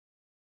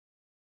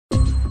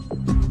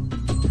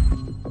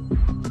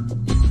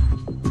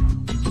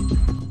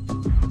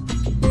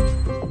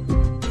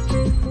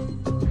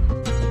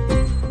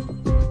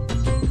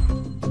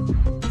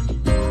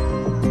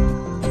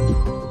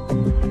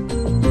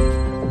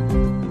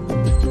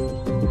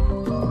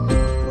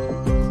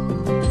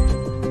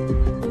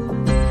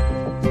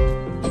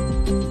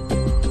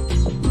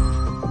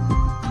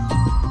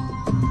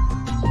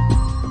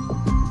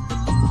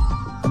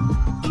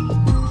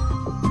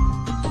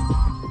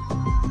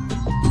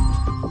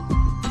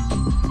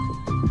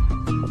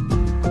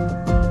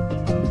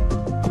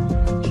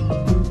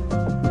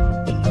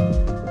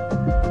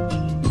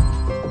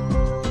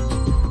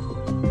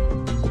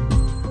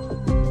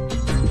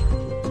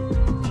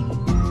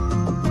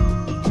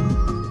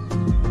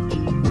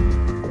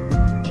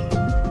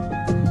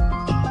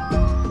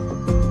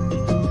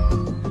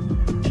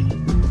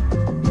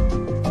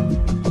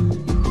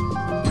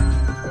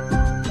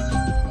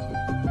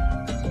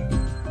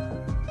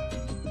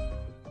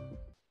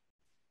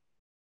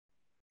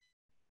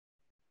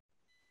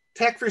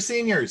Tech for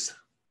Seniors,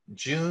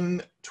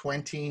 June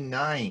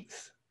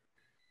 29th,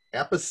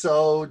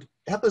 episode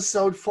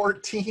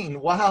 14.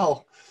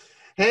 Wow.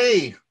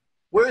 Hey,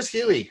 where's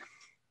Hewie?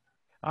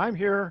 I'm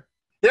here.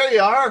 There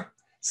you are.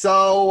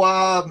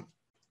 So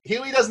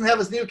Hewie doesn't have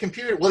his new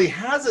computer. Well, he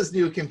has his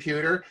new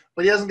computer,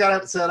 but he hasn't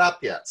got it set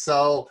up yet.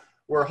 So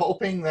we're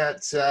hoping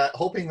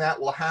that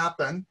will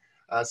happen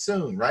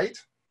soon, right?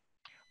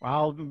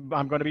 Well,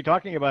 I'm going to be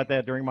talking about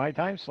that during my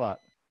time slot.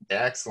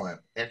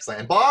 Excellent, excellent.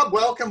 And Bob,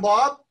 welcome,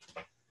 Bob.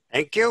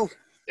 Thank you.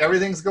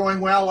 Everything's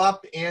going well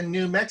up in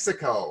New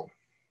Mexico.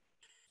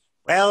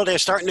 Well, they're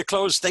starting to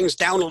close things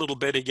down a little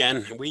bit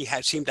again. We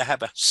seem to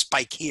have a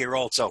spike here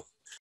also.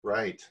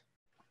 Right.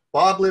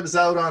 Bob lives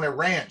out on a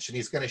ranch, and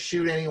he's going to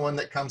shoot anyone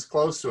that comes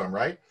close to him,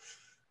 right?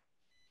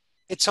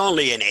 It's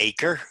only an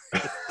acre.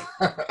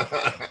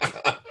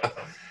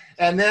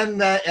 And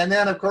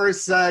then of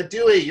course,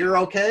 Dewey, you're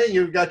okay?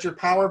 You've got your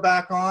power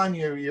back on?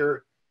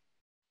 You're...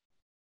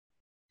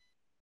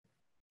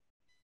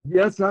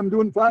 Yes, I'm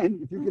doing fine.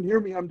 If you can hear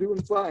me, I'm doing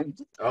fine.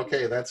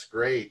 Okay, that's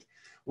great.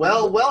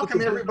 Well,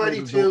 welcome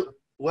everybody to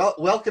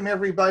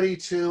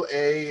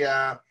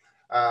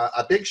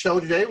a big show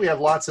today. We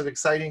have lots of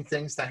exciting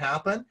things to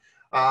happen.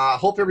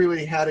 Hope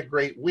everybody had a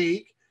great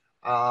week.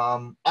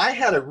 I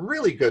had a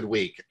really good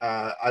week.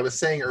 I was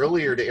saying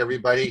earlier to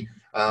everybody,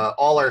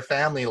 all our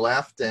family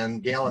left,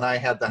 and Gail and I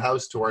had the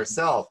house to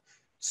ourselves.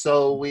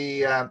 So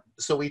we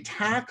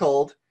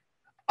tackled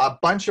a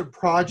bunch of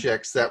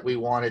projects that we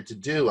wanted to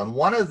do, and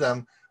one of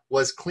them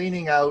was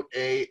cleaning out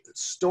a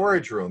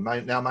storage room.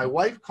 Now, my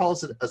wife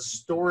calls it a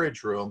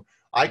storage room.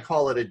 I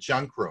call it a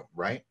junk room,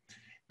 right?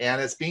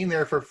 And it's been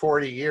there for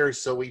 40 years.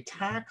 So we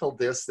tackled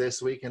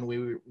this week, and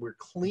we were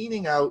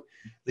cleaning out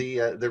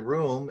the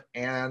room,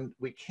 and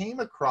we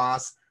came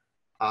across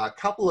a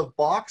couple of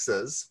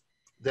boxes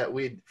that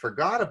we'd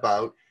forgot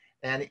about.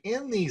 And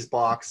in these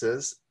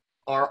boxes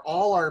are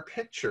all our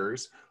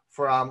pictures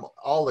from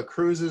all the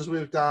cruises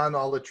we've done,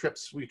 all the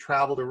trips we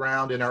traveled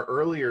around. In our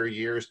earlier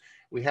years,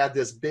 we had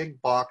this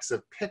big box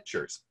of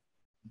pictures,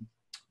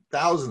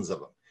 thousands of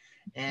them.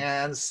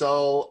 And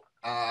so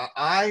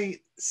I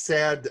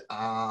said,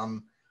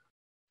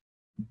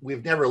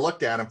 we've never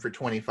looked at them for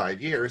 25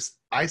 years.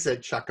 I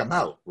said, chuck them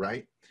out,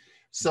 right?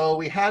 So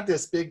we had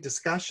this big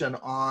discussion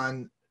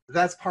on,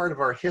 that's part of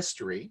our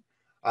history.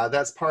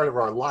 That's part of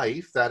our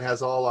life. That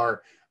has all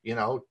our,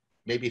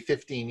 maybe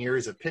 15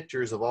 years of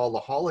pictures of all the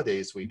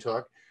holidays we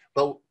took.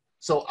 But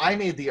so I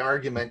made the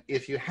argument,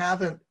 if you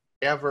haven't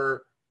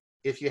ever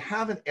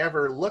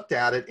looked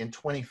at it in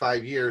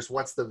 25 years,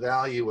 what's the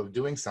value of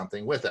doing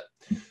something with it?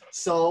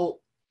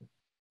 So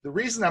the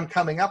reason I'm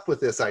coming up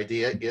with this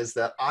idea is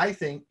that I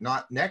think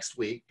not next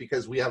week,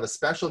 because we have a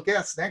special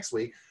guest next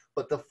week,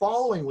 but the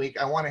following week,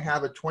 I want to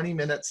have a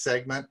 20-minute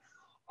segment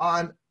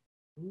on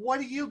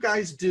what do you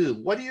guys do?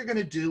 What are you going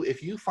to do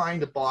if you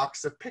find a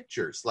box of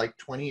pictures, like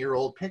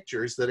 20-year-old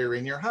pictures that are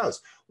in your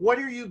house? What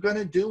are you going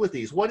to do with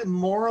these? What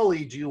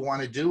morally do you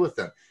want to do with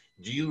them?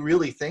 Do you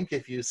really think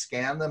if you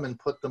scan them and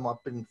put them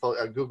up in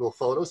Google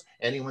Photos,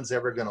 anyone's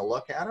ever going to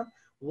look at them?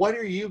 What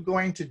are you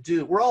going to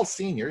do? We're all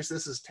seniors.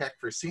 This is Tech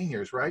for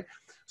Seniors, right?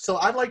 So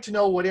I'd like to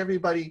know what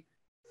everybody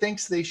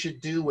thinks they should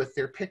do with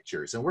their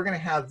pictures. And we're going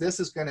to have, this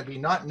is going to be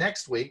not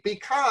next week,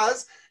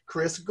 because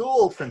Chris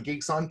Gould from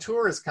Geeks on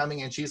Tour is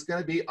coming, and she's going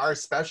to be our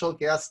special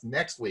guest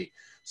next week.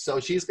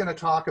 So she's going to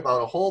talk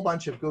about a whole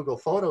bunch of Google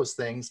Photos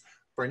things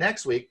for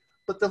next week.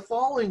 But the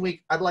following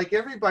week, I'd like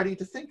everybody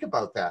to think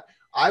about that.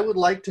 I would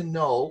like to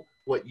know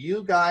what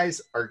you guys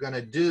are going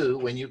to do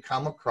when you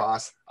come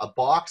across a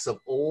box of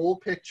old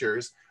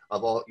pictures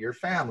of all your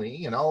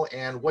family,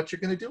 and what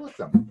you're going to do with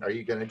them. Are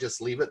you going to just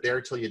leave it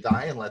there till you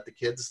die and let the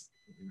kids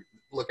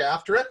look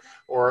after it?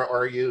 Or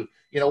are you,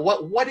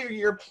 what are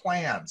your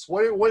plans?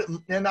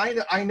 And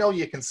I know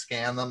you can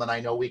scan them, and I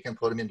know we can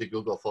put them into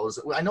Google Photos.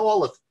 I know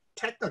all the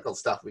technical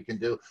stuff we can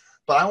do,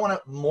 but I want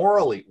to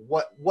morally,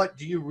 what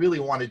do you really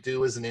want to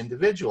do as an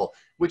individual,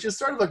 which is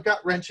sort of a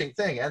gut-wrenching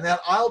thing. And then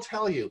I'll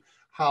tell you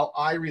how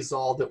I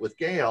resolved it with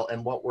Gail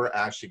and what we're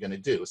actually going to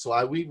do.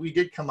 So we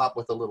did come up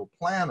with a little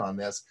plan on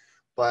this,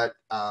 but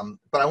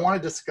I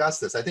want to discuss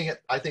this. I think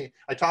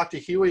I talked to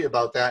Hewie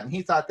about that, and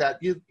he thought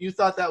that you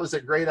thought that was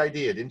a great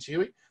idea, didn't you,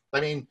 Hewie? I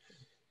mean,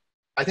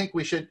 I think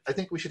we should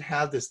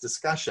have this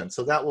discussion.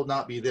 So that will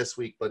not be this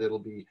week, but it'll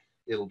be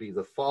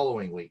the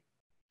following week.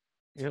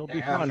 It'll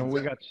be fun. And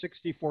we got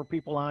 64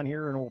 people on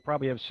here, and we'll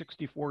probably have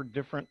 64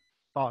 different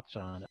thoughts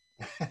on it.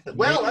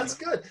 Well, that's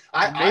good.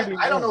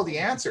 I don't know the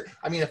answer.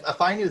 I mean,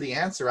 if I knew the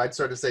answer, I'd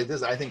sort of say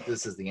this. I think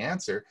this is the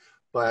answer,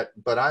 but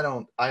I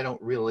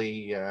don't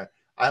really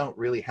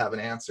have an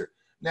answer.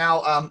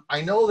 Now,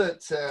 I know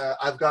that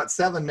I've got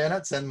 7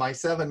 minutes, and my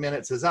 7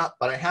 minutes is up.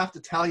 But I have to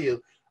tell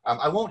you,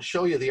 I won't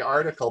show you the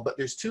article, but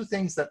there's two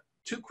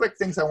quick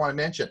things I want to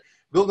mention.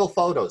 Google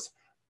Photos.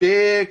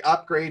 Big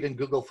upgrade in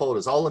Google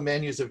Photos. All the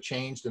menus have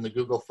changed in the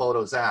Google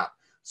Photos app.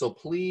 So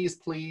please,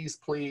 please,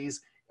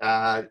 please,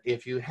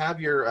 if you have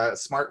your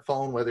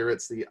smartphone, whether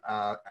it's the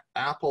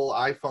Apple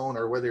iPhone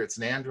or whether it's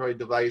an Android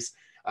device,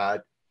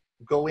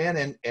 go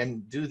in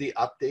and do the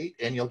update,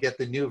 and you'll get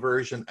the new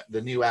version,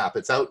 the new app.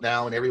 It's out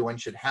now and everyone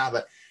should have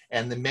it.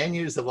 And the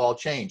menus have all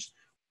changed.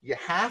 You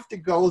have to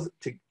go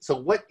to, so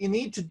what you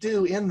need to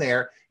do in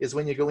there is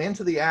when you go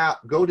into the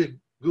app, go to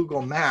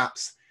Google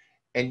Maps,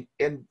 and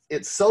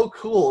it's so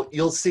cool.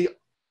 You'll see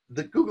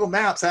the Google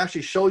Maps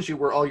actually shows you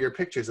where all your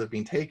pictures have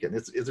been taken.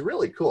 It's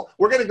really cool.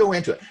 We're going to go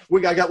into it.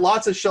 I got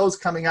lots of shows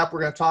coming up.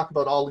 We're going to talk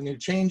about all the new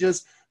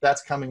changes.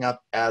 That's coming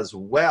up as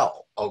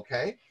well,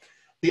 okay?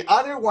 The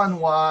other one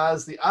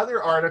was the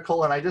other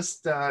article, and I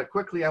just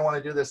quickly, I want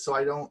to do this so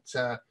I don't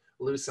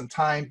lose some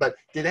time, but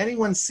did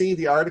anyone see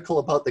the article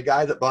about the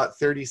guy that bought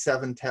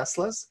 37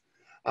 Teslas?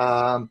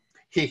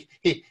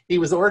 He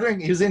was ordering,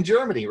 he was in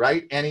Germany,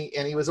 right? And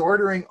he was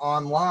ordering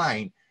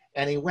online,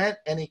 and he went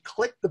and he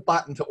clicked the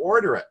button to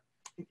order it.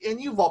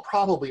 And you've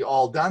probably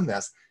all done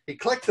this. He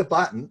clicked the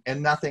button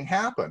and nothing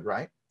happened,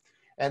 right?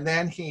 And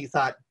then he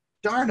thought,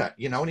 darn it,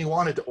 you know, and he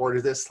wanted to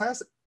order this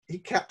Tesla. He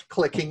kept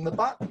clicking the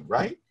button,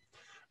 right?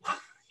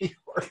 He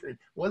ordered,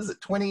 what is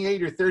it,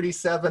 28 or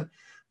 37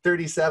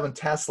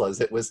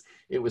 Teslas. It was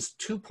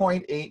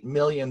 $2.8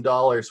 million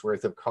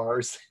worth of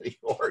cars that he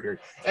ordered.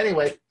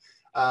 Anyway,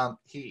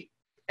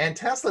 and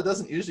Tesla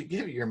doesn't usually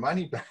give you your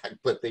money back,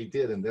 but they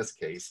did in this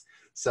case.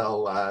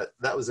 So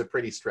that was a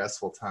pretty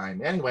stressful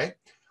time. Anyway,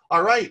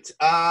 all right,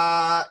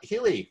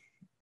 Hewie,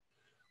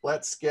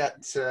 let's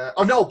get,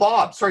 oh no,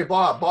 Bob, sorry,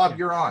 Bob,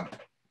 you're on.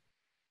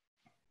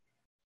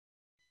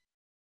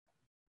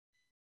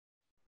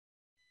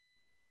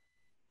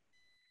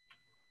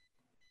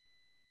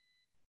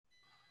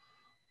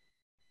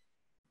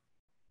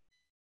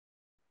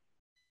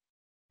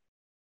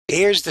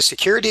 Here's the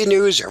security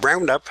news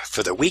roundup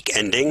for the week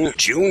ending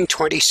June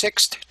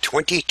 26,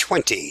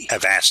 2020.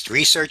 Avast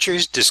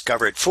researchers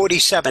discovered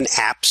 47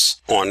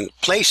 apps on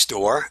Play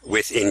Store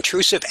with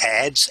intrusive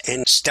ads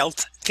and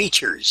stealth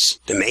features.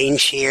 The main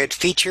shared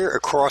feature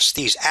across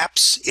these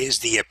apps is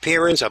the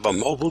appearance of a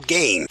mobile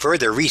game.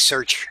 Further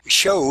research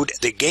showed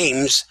the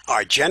games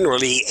are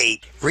generally a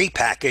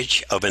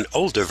repackage of an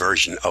older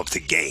version of the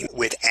game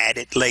with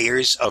added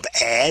layers of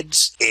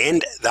ads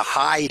and the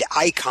hide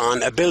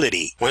icon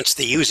ability. Once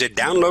the user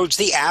downloads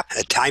the app,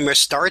 a timer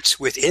starts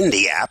within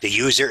the app. The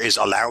user is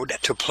allowed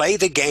to play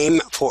the game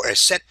for a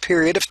set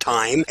period of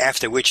time,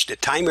 after which the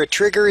timer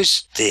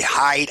triggers the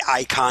hide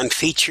icon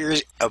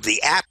features of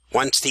the app.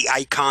 Once the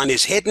icon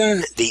is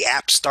hidden, the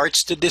app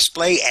starts to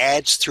display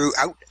ads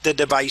throughout the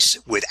device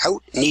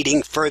without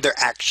needing further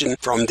action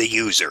from the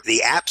user.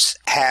 The apps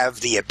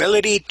have the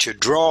ability to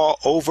draw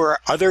over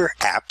other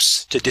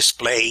apps to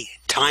display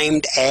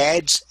timed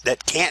ads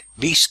that can't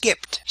be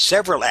skipped.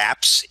 Several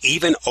apps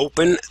even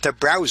open the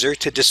browser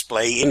to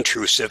display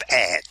intrusive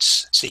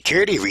ads.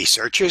 Security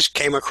researchers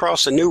came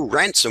across a new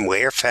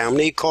ransomware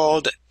family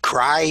called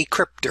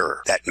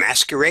Crycryptor that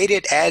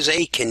masqueraded as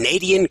a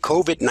Canadian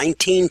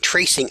COVID-19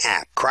 tracing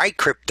app.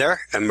 Crycryptor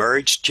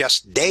emerged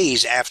just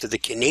days after the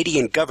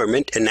Canadian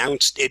government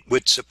announced it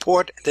would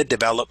support the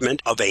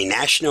development of a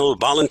national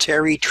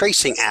voluntary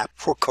tracing app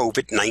for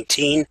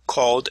COVID-19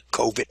 called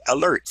COVID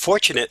Alert.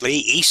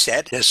 Fortunately,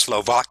 ESET, the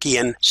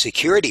Slovakian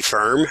security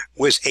firm,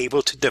 was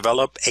able to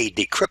develop a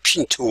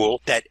decryption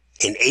tool that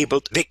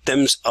enabled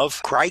victims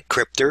of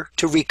Crycryptor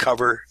to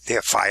recover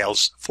their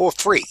files for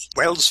free.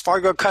 Wells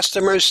Fargo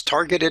customers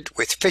targeted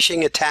with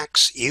phishing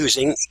attacks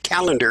using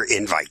calendar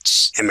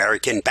invites.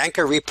 American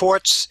Banker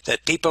reports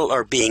that people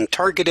are being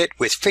targeted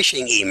with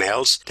phishing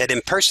emails that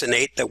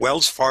impersonate the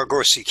Wells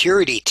Fargo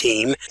security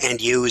team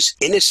and use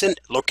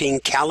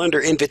innocent-looking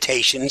calendar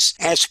invitations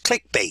as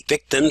clickbait.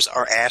 Victims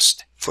are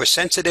asked for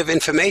sensitive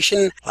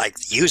information like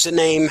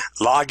username,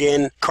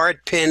 login, card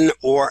PIN,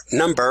 or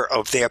number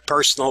of their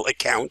personal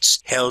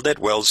accounts held at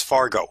Wells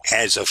Fargo.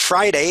 As of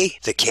Friday,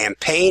 the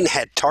campaign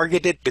had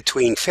targeted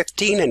between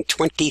 15 and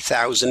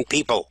 20,000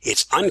 people.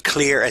 It's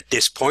unclear at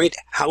this point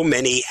how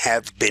many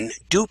have been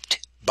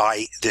duped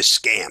by this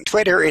scam.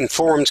 Twitter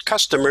informs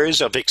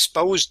customers of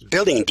exposed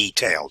billing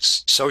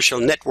details. Social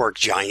network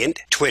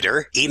giant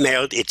Twitter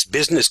emailed its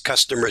business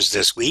customers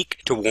this week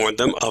to warn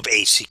them of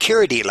a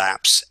security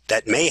lapse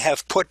that may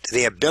have put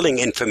their billing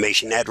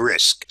information at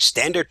risk.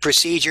 Standard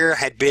procedure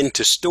had been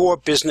to store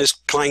business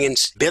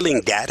clients'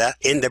 billing data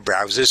in the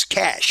browser's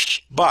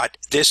cache, but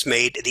this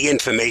made the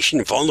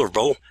information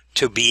vulnerable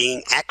to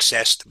being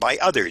accessed by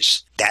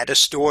others. Data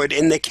stored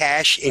in the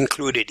cache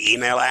included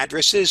email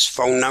addresses,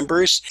 phone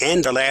numbers,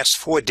 and the last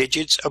 4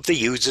 digits of the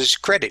user's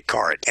credit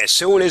card. As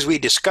soon as we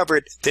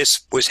discovered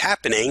this was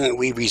happening,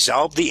 we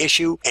resolved the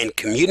issue and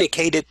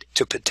communicated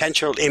to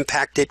potential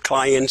impacted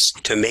clients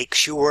to make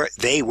sure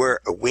they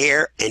were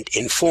aware and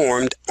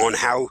informed on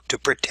how to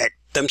protect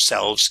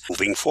themselves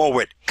moving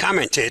forward,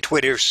 commented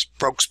Twitter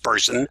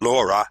spokesperson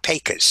Laura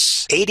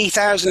Pecos.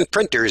 80,000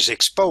 printers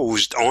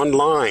exposed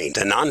online.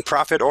 The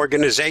nonprofit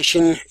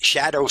organization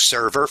Shadow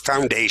Server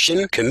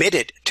Foundation,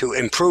 committed to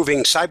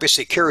improving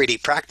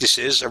cybersecurity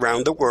practices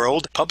around the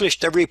world,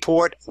 published a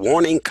report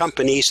warning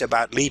companies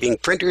about leaving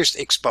printers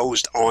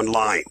exposed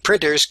online.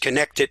 Printers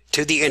connected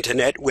to the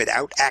internet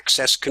without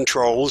access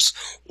controls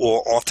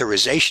or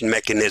authorization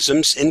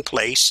mechanisms in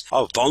place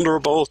are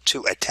vulnerable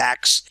to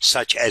attacks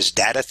such as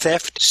data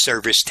theft,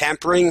 service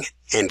tampering,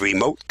 and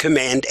remote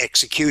command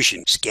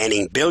execution.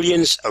 Scanning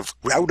billions of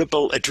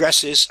routable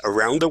addresses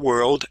around the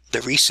world,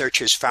 the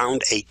researchers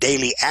found a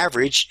daily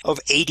average of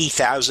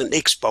 80,000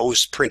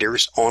 exposed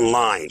printers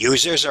online.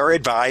 Users are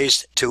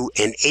advised to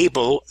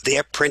enable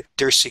their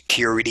printer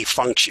security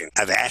function.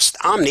 Avast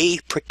Omni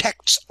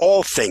protects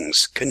all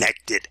things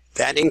connected.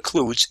 That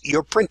includes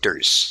your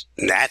printers.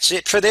 That's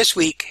it for this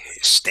week.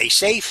 Stay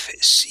safe.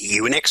 See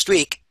you next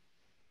week.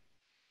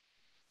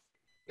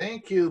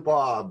 Thank you,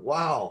 Bob.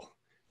 Wow.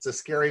 It's a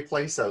scary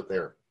place out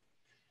there.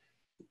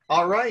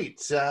 All right,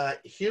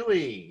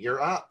 Hewie,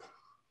 you're up.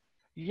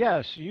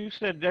 Yes, you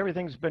said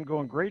everything's been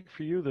going great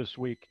for you this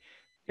week.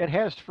 It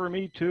has for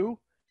me too.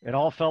 It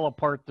all fell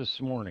apart this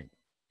morning.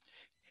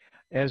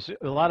 As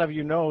a lot of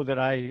you know that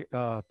I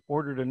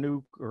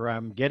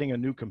I'm getting a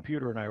new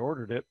computer and I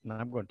ordered it, and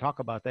I'm going to talk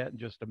about that in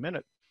just a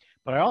minute.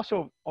 But I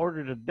also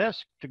ordered a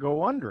desk to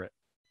go under it.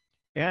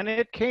 And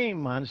it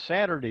came on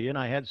Saturday, and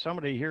I had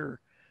somebody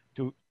here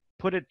to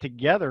put it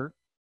together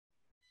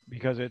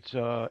because it's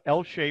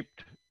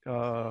L-shaped,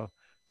 5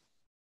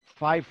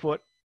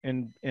 foot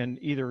in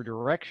either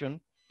direction.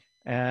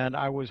 And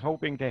I was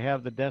hoping to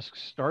have the desk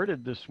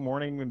started this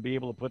morning and be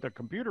able to put the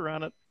computer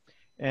on it.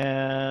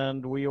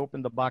 And we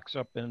opened the box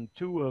up, and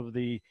 2 of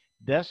the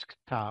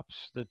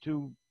desktops, the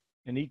 2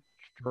 in each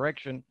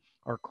direction,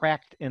 are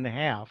cracked in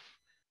half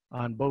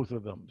on both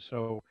of them.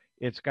 So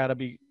it's got to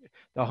be,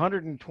 the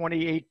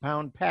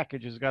 128-pound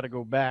package has got to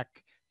go back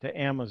to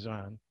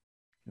Amazon.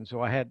 And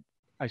so I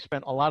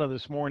spent a lot of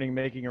this morning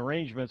making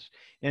arrangements,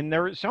 and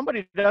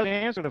somebody does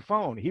answer the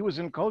phone. He was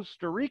in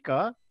Costa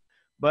Rica,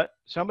 but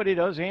somebody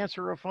does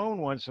answer a phone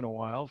once in a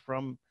while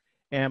from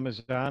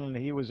Amazon, and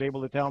he was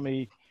able to tell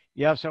me,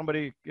 yeah,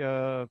 somebody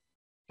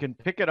can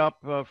pick it up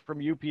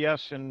from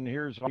UPS, and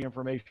here's all the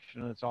information,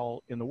 and it's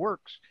all in the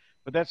works.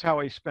 But that's how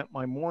I spent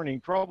my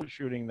morning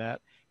troubleshooting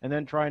that and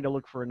then trying to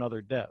look for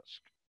another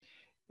desk.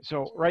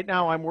 So right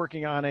now I'm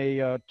working on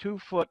a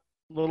 2-foot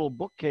little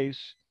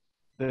bookcase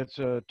that's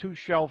a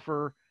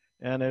 2-shelfer,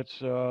 and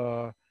it's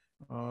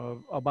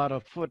about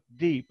a foot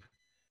deep,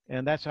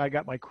 and that's how I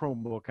got my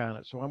Chromebook on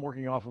it. So I'm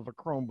working off of a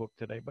Chromebook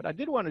today. But I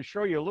did want to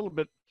show you a little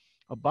bit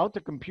about the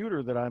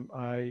computer that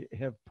I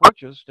have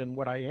purchased and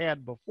what I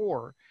had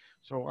before.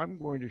 So I'm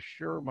going to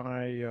share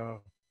my,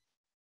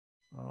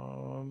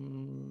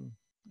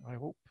 I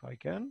hope I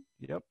can.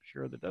 Yep,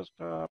 share the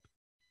desktop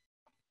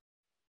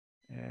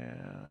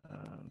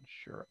and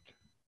share it.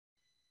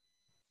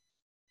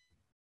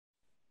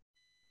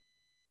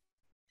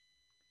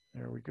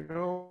 There we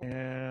go.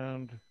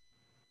 And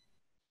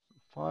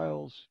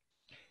files.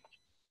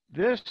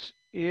 This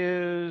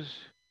is,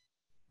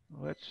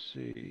 let's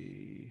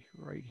see,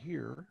 right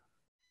here.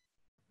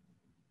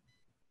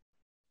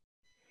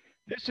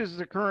 This is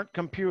the current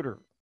computer.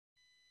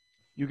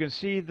 You can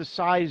see the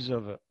size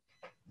of it.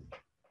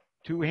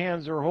 2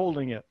 hands are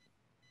holding it.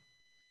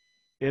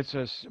 It's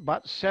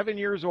about 7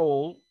 years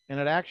old, and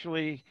it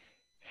actually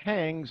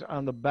hangs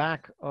on the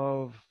back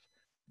of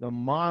the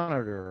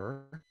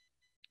monitor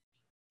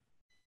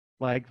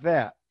like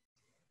that.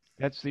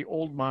 That's the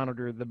old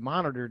monitor. The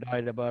monitor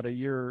died about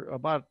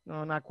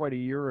not quite a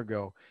year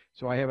ago.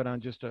 So I have it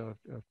on just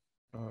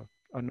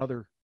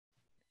another,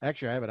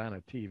 actually I have it on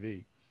a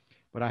TV,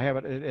 but I have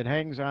it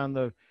hangs on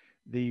the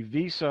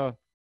Visa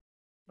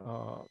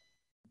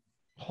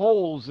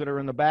holes that are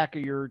in the back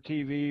of your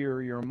TV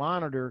or your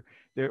monitor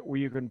where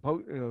you can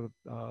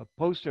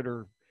post it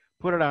or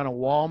put it on a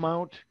wall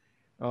mount,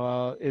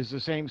 is the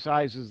same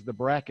size as the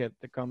bracket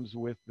that comes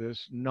with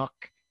this NUC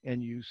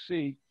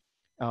NUC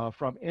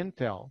from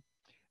Intel.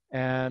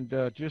 And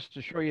just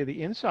to show you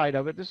the inside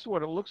of it, this is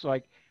what it looks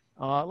like.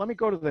 Let me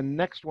go to the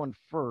next one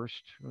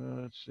first.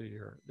 Let's see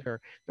here.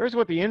 There's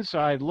what the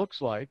inside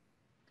looks like.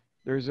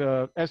 There's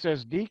a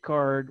SSD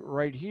card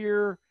right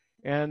here,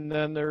 and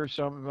then there's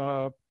some,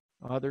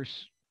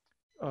 there's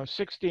 2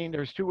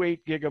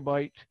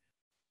 8-gigabyte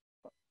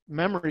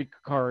memory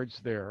cards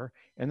there,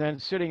 and then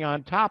sitting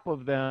on top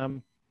of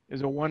them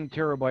is a 1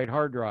 terabyte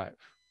hard drive.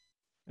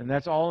 And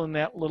that's all in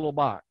that little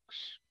box.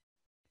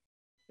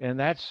 And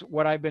that's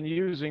what I've been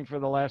using for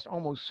the last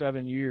almost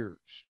 7 years.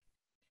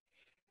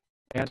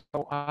 And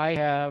so I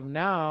have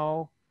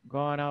now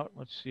gone out.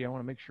 Let's see, I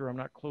want to make sure I'm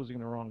not closing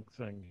the wrong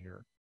thing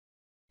here.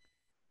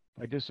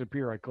 If I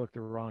disappear, I click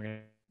the wrong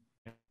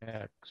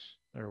X.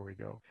 There we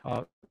go.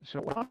 So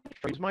what I'm going to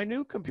show you is my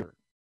new computer.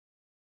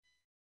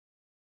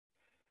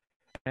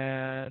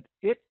 And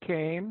it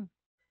came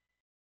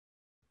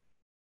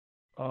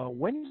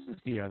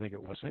Wednesday, I think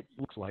it was. It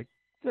looks like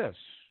this.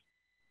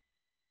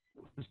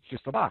 It's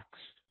just a box.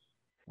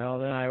 Now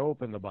then I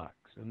opened the box,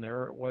 and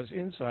there it was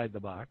inside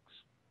the box.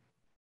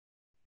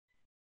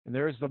 And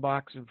there's the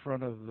box in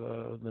front of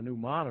the new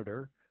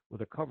monitor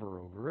with a cover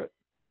over it.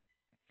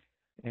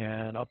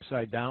 And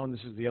upside down,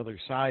 this is the other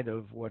side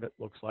of what it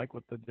looks like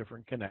with the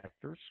different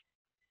connectors.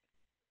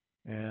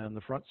 And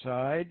the front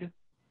side,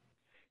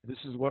 this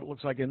is what it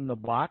looks like in the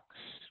box.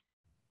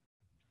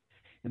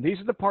 And these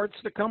are the parts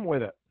that come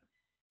with it.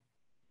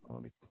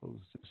 Let me close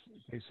this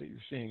in case that you're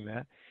seeing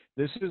that.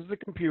 This is the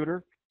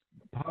computer,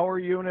 power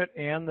unit,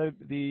 and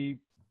the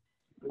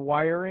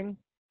wiring,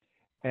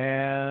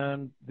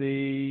 and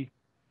the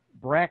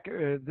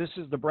bracket. This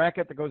is the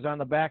bracket that goes on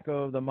the back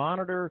of the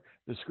monitor,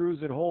 the screws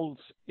that holds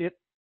it,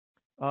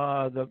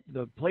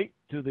 the plate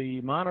to the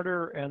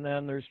monitor, and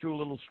then there's two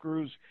little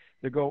screws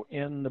that go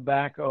in the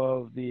back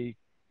of the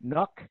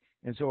NUC,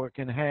 and so it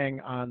can hang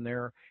on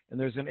there. And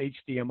there's an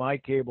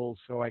HDMI cable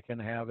so I can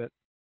have it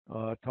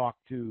talk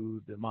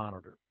to the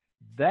monitor.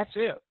 That's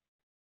it.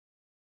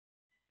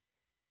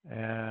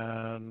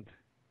 And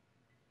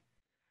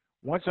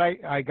once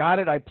I got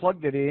it, I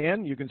plugged it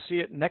in. You can see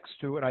it next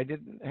to it. I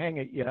didn't hang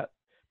it yet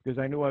because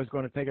I knew I was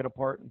going to take it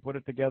apart and put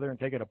it together and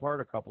take it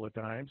apart a couple of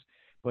times.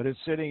 But it's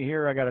sitting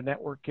here. I got a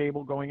network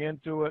cable going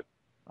into it.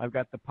 I've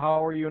got the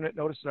power unit.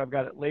 Notice that I've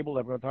got it labeled.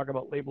 I'm going to talk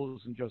about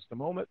labels in just a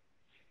moment.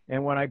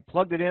 And when I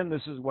plugged it in,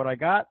 this is what I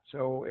got.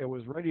 So it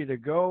was ready to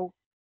go.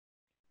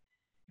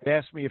 It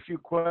asked me a few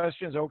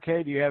questions.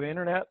 Okay, do you have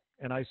internet?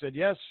 And I said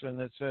yes. And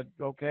it said,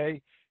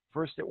 okay.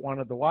 First, it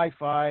wanted the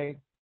Wi-Fi.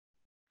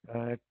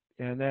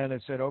 And then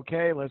it said,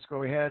 okay, let's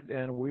go ahead.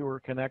 And we were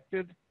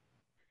connected.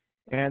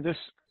 And this,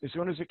 as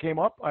soon as it came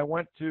up, I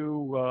went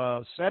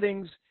to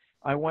settings.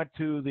 I went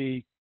to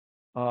the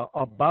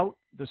about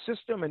the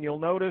system. And you'll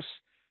notice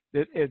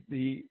that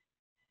the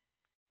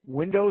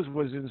Windows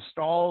was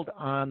installed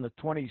on the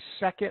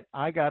 22nd.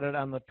 I got it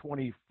on the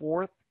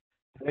 24th.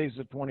 Today's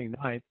the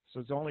 29th, so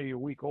it's only a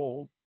week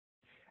old.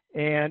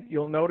 And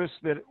you'll notice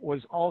that it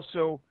was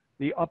also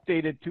the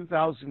updated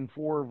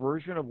 2004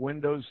 version of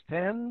Windows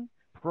 10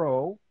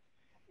 Pro.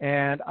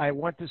 And I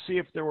went to see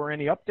if there were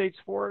any updates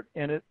for it,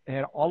 and it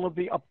had all of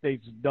the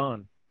updates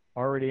done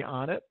already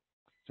on it.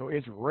 So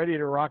it's ready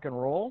to rock and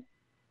roll.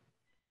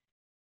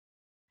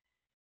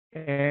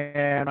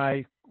 And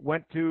I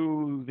went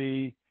to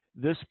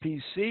this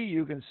PC.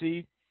 You can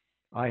see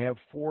I have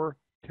 4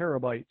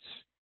 terabytes.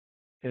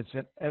 It's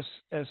an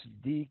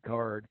SSD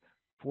card,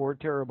 4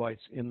 terabytes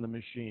in the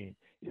machine.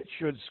 It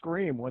should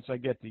scream once I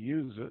get to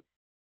use it.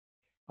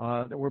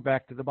 We're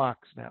back to the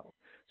box now.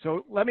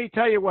 So let me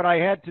tell you what I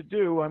had to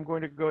do. I'm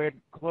going to go ahead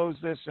and close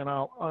this, and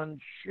I'll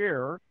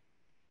unshare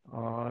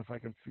if I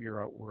can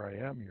figure out where I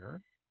am here.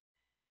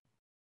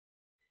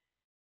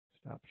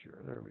 Stop share.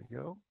 There we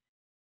go.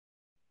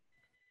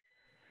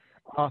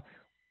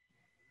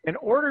 In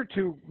order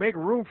to make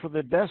room for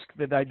the desk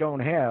that I don't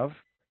have,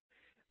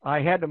 I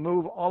had to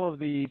move all of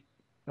the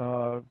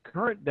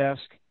current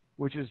desk,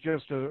 which is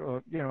just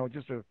a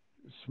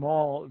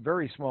small,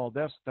 very small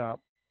desktop.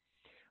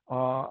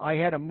 I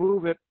had to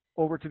move it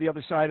over to the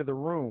other side of the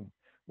room.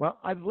 Well,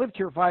 I've lived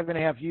here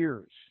 5.5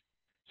 years.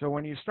 So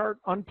when you start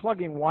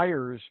unplugging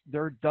wires,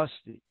 they're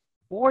dusty.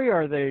 Boy,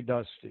 are they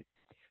dusty.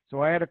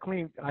 So I had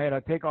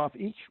to take off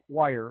each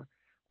wire,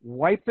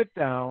 wipe it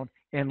down,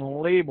 and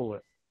label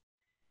it.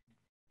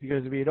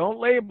 Because if you don't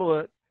label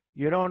it,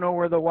 you don't know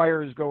where the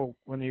wires go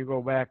when you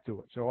go back to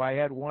it. So I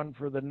had one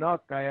for the NUC.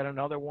 I had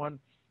another one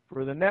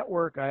for the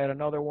network. I had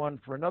another one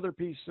for another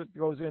piece that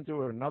goes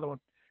into it, another one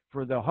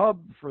for the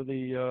hub, for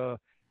the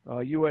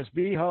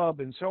USB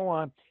hub, and so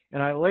on.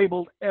 And I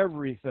labeled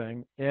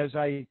everything as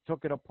I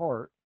took it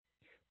apart,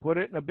 put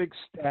it in a big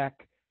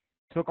stack,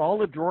 took all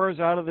the drawers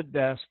out of the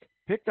desk,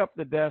 picked up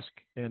the desk,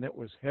 and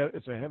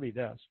it's a heavy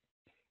desk,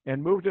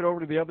 and moved it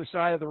over to the other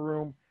side of the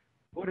room,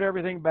 put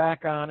everything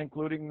back on,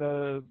 including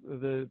the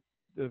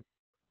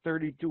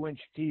 32-inch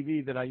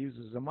TV that I use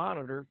as a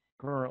monitor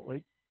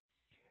currently,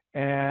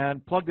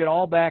 and plugged it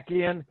all back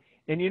in.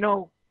 And you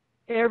know,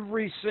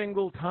 every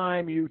single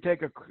time you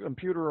take a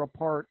computer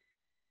apart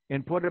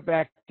and put it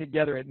back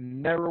together, it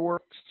never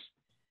works.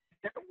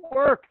 It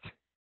worked.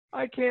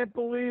 I can't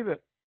believe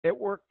it. It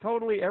worked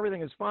totally.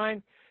 Everything is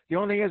fine. The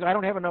only thing is I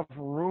don't have enough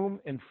room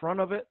in front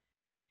of it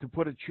to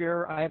put a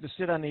chair. I have to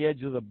sit on the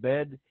edge of the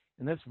bed,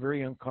 and that's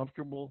very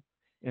uncomfortable.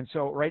 And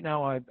so right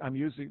now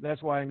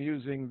that's why I'm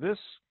using this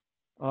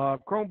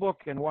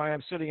Chromebook, and why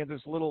I'm sitting at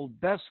this little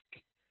desk,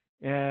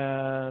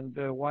 and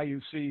why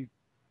you see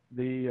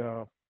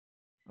the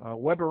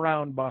web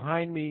around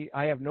behind me.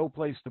 I have no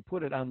place to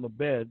put it on the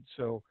bed,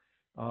 so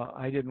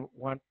I didn't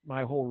want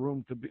my whole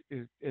room to be,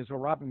 so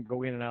Robin can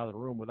go in and out of the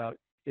room without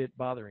it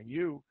bothering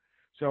you.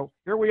 So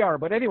here we are.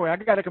 But anyway, I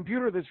got a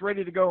computer that's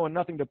ready to go and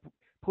nothing to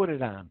put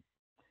it on.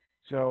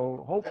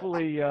 So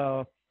hopefully,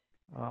 I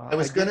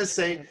was going to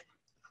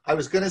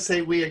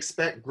say we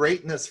expect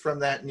greatness from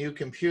that new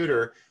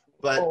computer,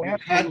 but we've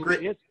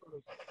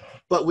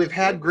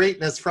had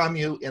greatness from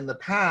you in the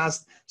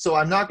past. So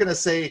I'm not going to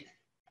say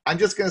I'm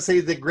just going to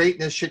say the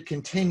greatness should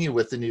continue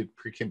with the new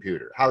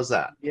computer. How's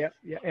that? Yeah,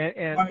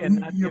 yeah, Well, and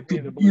not you give me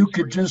the could blue you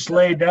could screen. just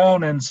lay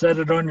down and set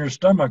it on your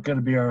stomach.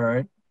 It'd be all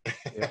right.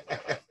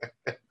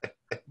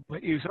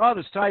 But you saw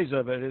the size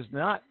of it is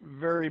not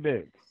very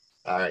big.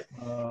 All right.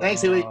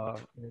 Thanks, Hewie.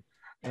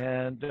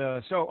 And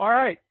so, all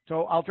right.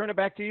 So I'll turn it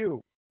back to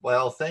you.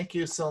 Well, thank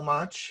you so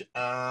much.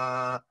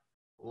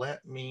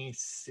 Let me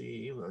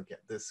see. We'll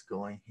get this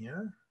going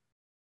here.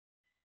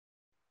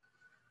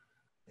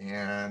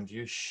 And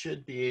you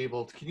should be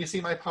able to, can you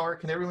see my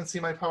can everyone see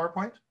my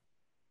PowerPoint?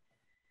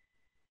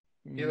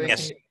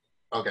 Yes.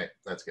 Okay,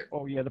 that's good.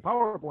 Oh yeah, the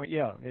PowerPoint,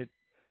 yeah.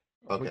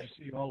 Okay.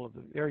 You see all of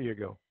the, there you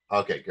go.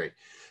 Okay, great.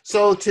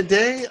 So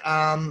today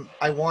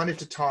I wanted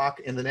to talk,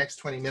 in the next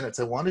 20 minutes,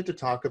 I wanted to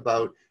talk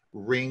about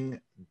Ring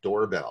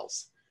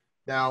doorbells.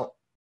 Now,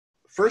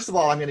 first of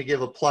all, I'm going to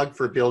give a plug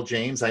for Bill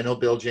James. I know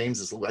Bill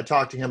James I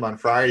talked to him on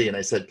Friday and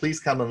I said, please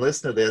come and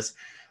listen to this,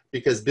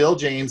 because Bill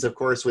James, of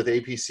course, with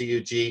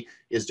APCUG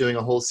is doing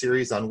a whole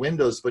series on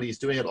Windows, but he's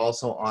doing it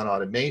also on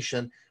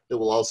automation that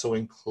will also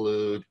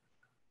include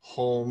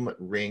home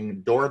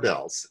Ring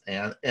doorbells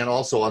and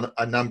also on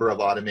a number of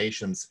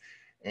automations.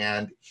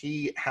 And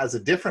he has a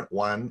different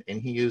one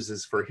and he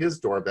uses for his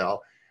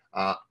doorbell.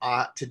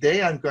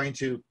 Today I'm going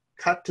to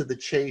cut to the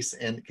chase,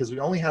 and because we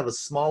only have a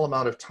small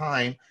amount of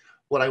time,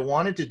 what I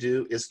wanted to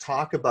do is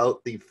talk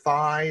about the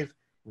 5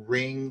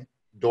 Ring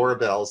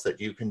doorbells that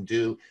you can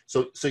do.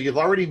 So you've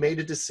already made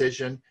a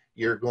decision.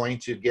 You're going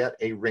to get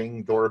a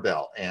Ring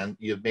doorbell, and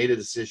you've made a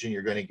decision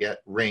you're going to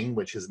get Ring,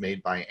 which is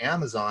made by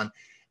Amazon,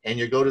 and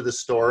you go to the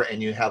store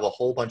and you have a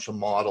whole bunch of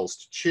models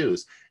to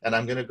choose. And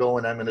I'm going to go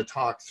and I'm going to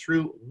talk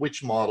through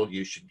which model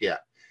you should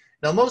get.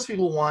 Now, most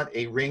people want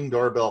a Ring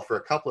doorbell for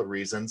a couple of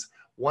reasons.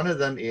 One of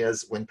them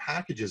is when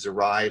packages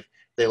arrive,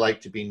 they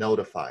like to be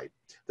notified.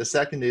 The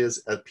second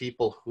is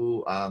people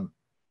who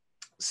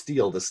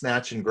steal, the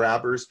snatch and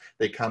grabbers.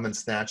 They come and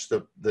snatch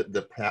the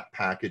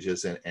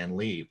packages and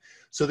leave.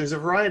 So there's a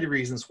variety of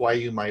reasons why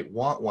you might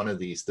want one of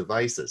these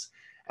devices.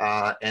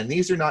 And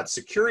these are not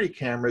security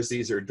cameras,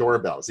 these are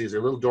doorbells. These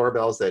are little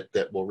doorbells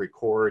that will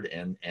record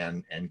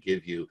and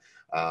give you,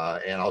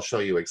 and I'll show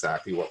you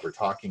exactly what we're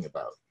talking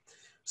about.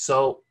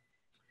 So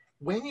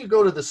when you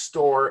go to the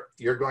store,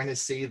 you're going to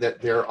see that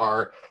there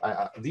are,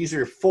 these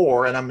are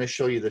 4, and I'm going to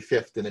show you the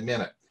 5th in a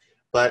minute.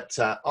 But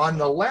on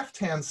the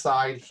left-hand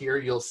side here,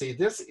 you'll see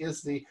this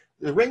is the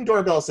Ring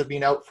doorbells have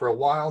been out for a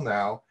while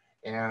now,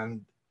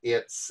 and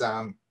it's,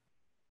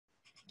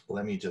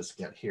 let me just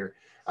get here.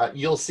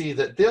 You'll see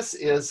that this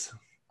is,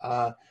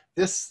 oh,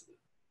 just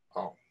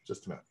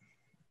a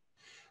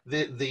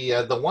minute.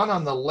 The one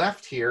on the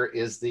left here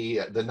is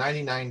the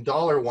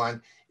 $99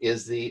 one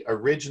is the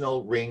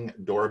original Ring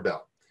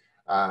doorbell.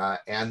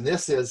 And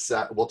this is,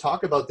 we'll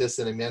talk about this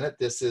in a minute.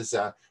 This is,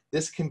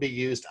 this can be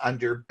used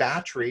under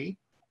battery,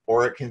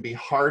 or it can be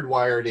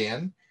hardwired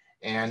in.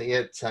 And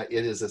it's not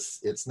it's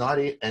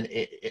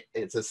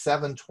a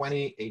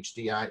 720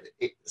 HDI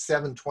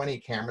 720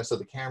 camera, so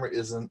the camera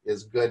isn't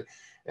as good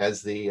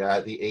as the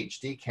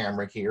HD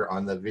camera here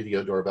on the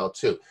video doorbell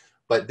 2.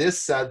 But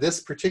this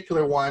this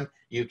particular one,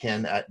 you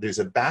can there's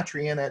a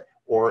battery in it,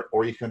 or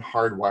you can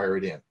hardwire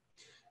it in.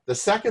 The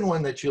second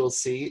one that you'll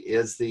see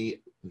is the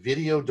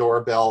video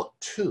doorbell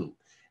 2,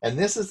 and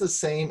this is the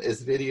same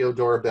as video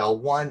doorbell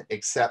 1,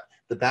 except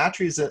the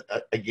batteries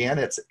again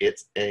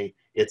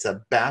it's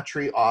a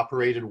battery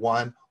operated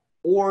one,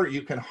 or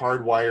you can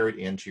hardwire it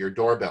into your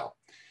doorbell.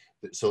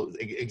 So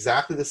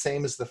exactly the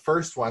same as the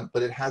first one,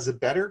 but it has a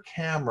better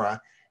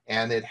camera,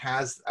 and it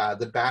has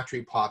the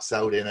battery pops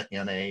out in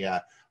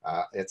a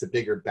it's a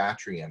bigger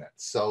battery in it.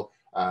 So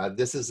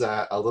this is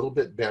a little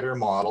bit better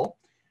model.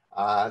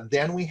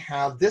 Then we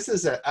have, this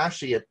is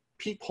actually a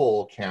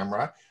peephole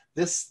camera.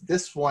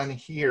 This one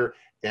here,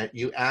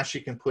 you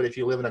actually can put, if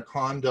you live in a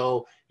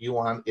condo,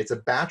 it's a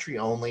battery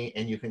only,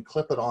 and you can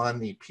clip it on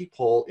the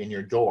peephole in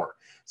your door.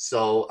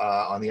 So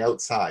on the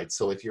outside.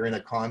 So if you're in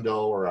a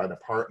condo or an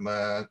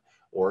apartment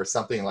or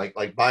something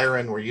like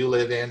Byron, where you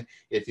live in,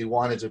 if you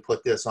wanted to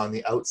put this on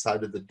the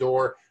outside of the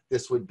door,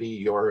 this would be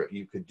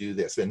you could do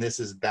this. And this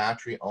is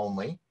battery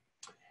only.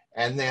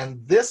 And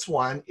then this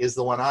one is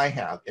the one I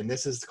have, and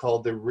this is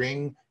called the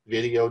Ring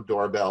Video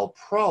Doorbell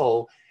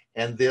Pro,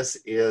 and this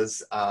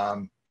is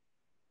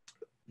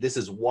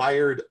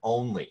wired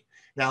only.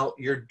 Now,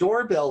 your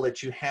doorbell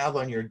that you have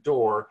on your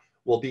door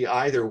will be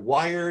either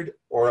wired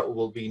or it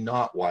will be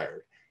not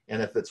wired.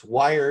 And if it's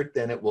wired,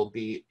 then it will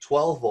be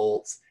 12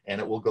 volts, and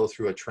it will go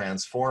through a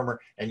transformer,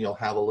 and you'll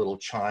have a little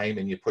chime,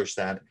 and you push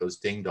that, it goes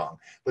ding dong.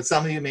 But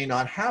some of you may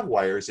not have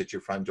wires at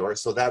your front door,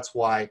 so that's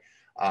why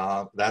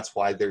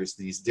there's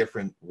these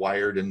different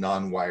wired and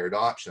non-wired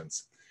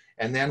options.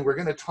 And then we're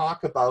going to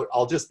talk about,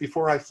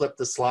 before I flip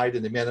the slide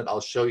in a minute,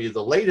 I'll show you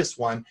the latest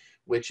one,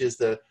 which is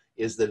the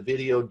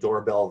Video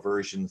Doorbell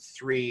version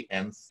 3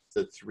 and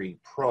the 3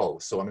 Pro.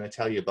 So I'm going to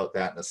tell you about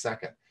that in a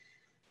second.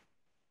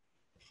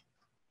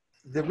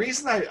 The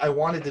reason I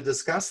wanted to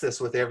discuss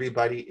this with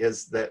everybody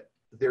is that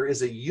there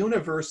is a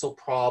universal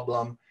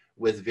problem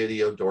with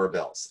video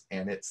doorbells,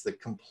 and it's the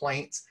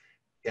complaints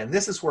And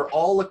this is where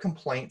all the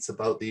complaints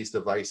about these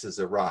devices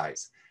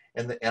arise.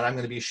 And I'm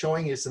going to be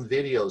showing you some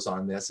videos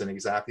on this and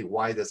exactly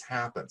why this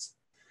happens.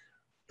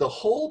 The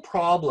whole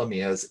problem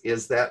is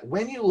that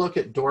when you look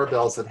at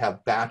doorbells that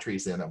have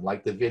batteries in them,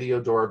 like the Video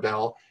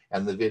Doorbell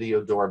and the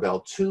Video Doorbell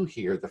 2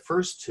 here, the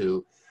first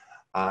two,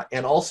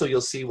 and also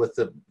you'll see with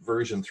the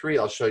version 3,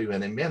 I'll show you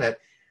in a minute,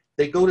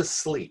 they go to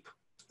sleep.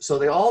 So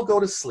they all go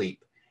to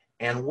sleep.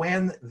 And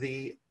when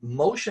the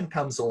motion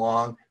comes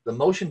along, the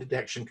motion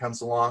detection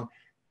comes along,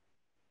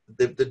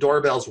 the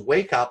doorbells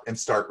wake up and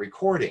start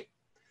recording.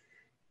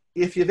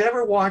 If you've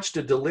ever watched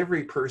a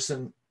delivery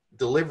person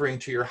delivering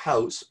to your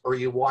house, or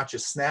you watch a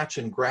snatch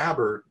and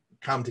grabber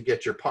come to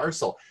get your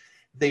parcel,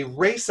 they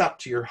race up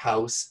to your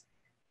house,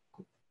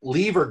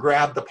 leave or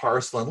grab the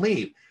parcel and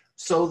leave.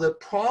 So the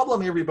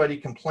problem everybody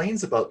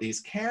complains about these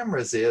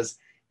cameras is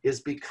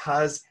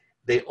because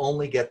they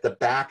only get the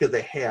back of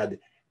the head.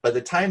 By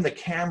the time the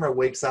camera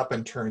wakes up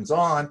and turns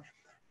on,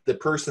 the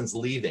person's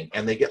leaving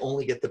and they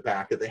only get the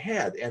back of the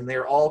head. And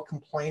they're all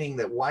complaining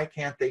that why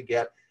can't they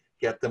get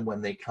them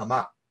when they come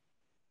up?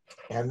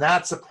 And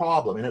that's a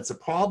problem. And it's a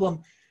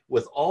problem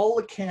with all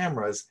the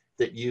cameras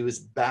that use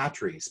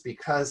batteries,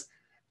 because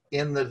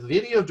in the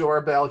Video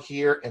Doorbell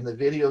here and the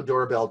Video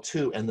Doorbell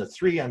 2 and the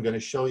 3 I'm going to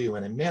show you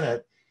in a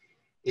minute,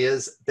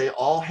 is they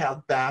all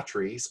have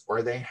batteries,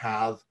 or they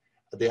have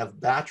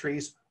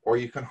batteries, or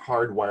you can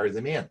hardwire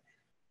them in.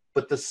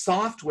 But the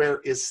software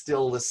is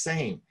still the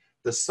same.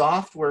 The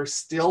software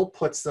still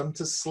puts them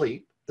to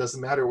sleep.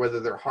 Doesn't matter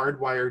whether they're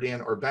hardwired in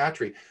or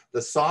battery.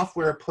 The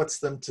software puts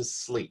them to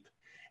sleep,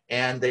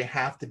 and they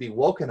have to be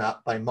woken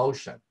up by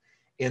motion.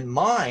 In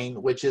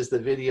mine, which is the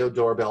Video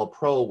Doorbell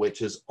Pro,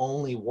 which is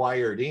only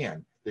wired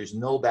in, there's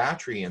no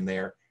battery in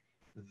there,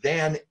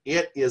 then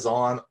it is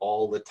on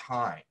all the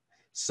time.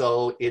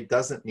 So it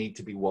doesn't need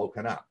to be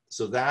woken up.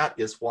 So that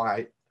is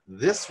why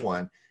this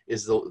one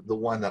is the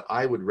one that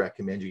I would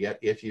recommend you get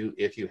if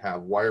you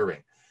have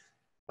wiring.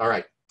 All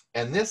right,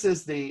 and this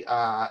is the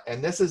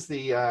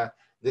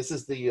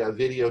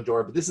Video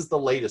Doorbell. This is the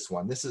latest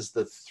one. This is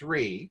the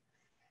 3.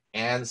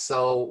 And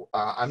so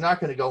I'm not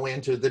going to go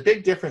into the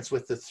big difference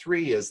with the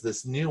 3 is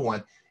this new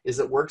one is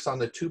it works on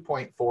the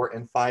 2.4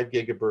 and 5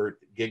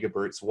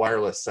 gigahertz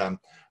wireless that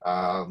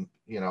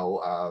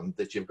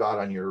you've got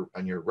on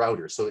your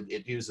router. So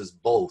it uses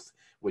both,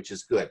 which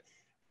is good.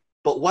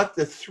 But what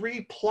the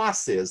 3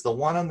 Plus is, the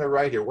one on the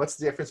right here, what's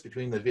the difference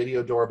between the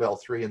Video Doorbell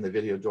 3 and the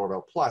Video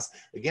Doorbell Plus?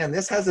 Again,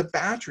 this has a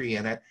battery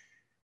in it,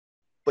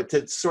 but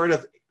to sort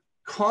of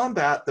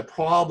combat the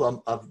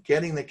problem of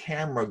getting the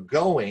camera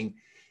going,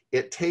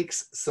 it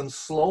takes some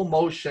slow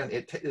motion.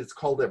 It's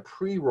called a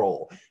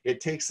pre-roll.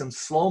 It takes some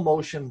slow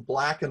motion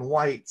black and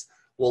whites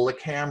while the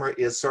camera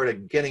is sort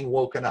of getting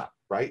woken up,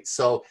 right?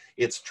 So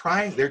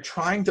they're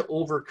trying to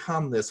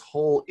overcome this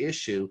whole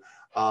issue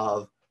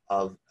of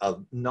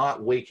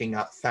not waking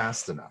up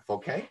fast enough,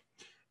 okay?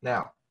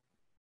 Now,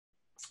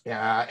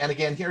 and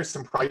again, here's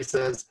some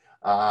prices.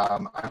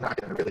 I'm not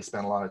gonna really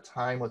spend a lot of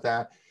time with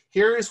that.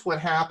 Here's what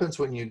happens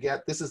when you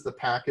get, this is the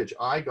package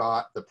I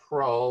got, the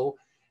Pro,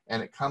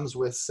 and it comes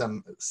with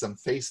some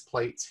face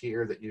plates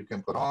here that you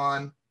can put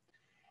on.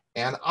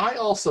 And I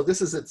also,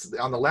 it's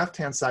on the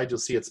left-hand side, you'll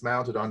see it's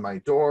mounted on my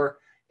door,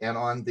 and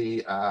on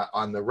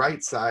the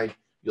right side,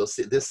 you'll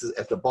see this is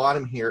at the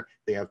bottom here,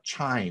 they have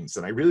chimes,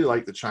 and I really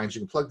like the chimes.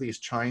 You can plug these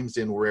chimes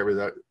in wherever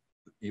that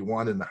you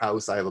want in the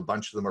house. I have a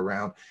bunch of them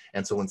around,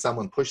 and so when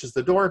someone pushes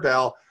the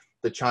doorbell,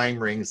 the chime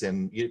rings,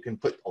 and you can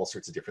put all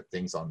sorts of different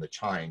things on the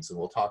chimes, and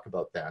we'll talk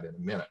about that in a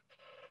minute.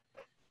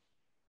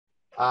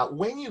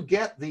 When you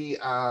get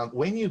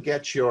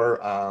your,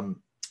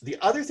 the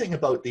other thing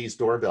about these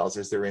doorbells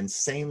is they're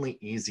insanely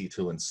easy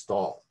to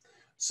install.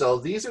 So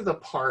these are the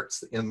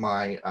parts in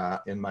my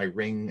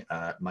Ring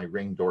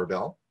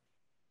doorbell.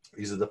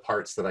 These are the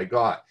parts that I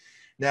got.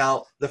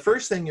 Now, the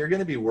first thing you're going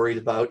to be worried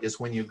about is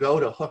when you go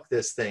to hook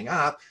this thing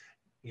up,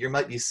 you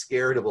might be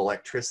scared of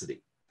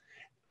electricity.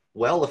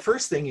 Well, the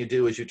first thing you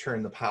do is you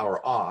turn the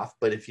power off,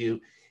 but if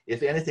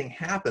anything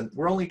happened,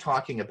 we're only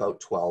talking about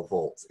 12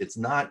 volts. It's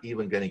not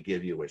even going to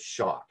give you a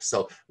shock.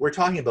 So we're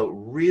talking about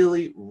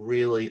really,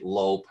 really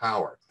low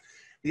power.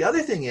 The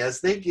other thing is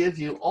they give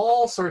you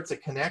all sorts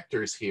of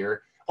connectors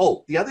here.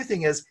 Oh, the other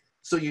thing is,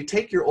 so you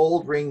take your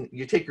old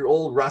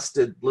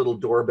rusted little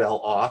doorbell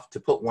off to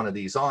put one of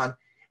these on,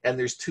 and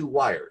there's 2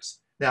 wires.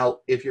 Now,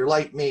 if you're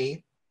like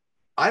me,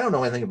 I don't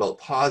know anything about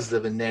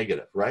positive and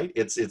negative, right?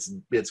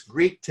 It's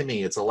Greek to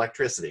me, it's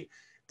electricity.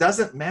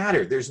 Doesn't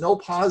matter. There's no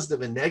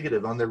positive and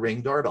negative on the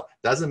Ring doorbell.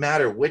 Doesn't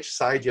matter which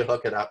side you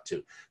hook it up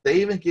to. They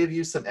even give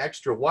you some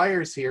extra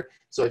wires here.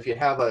 So if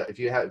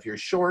you're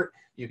short,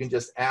 you can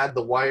just add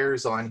the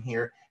wires on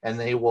here, and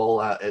they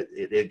will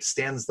it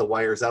extends the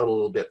wires out a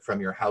little bit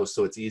from your house,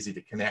 so it's easy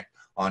to connect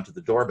onto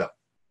the doorbell.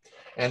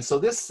 And so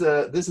this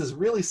is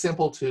really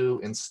simple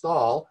to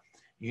install.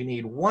 You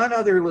need one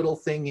other little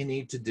thing you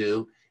need to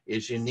do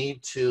is you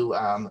need to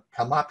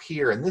come up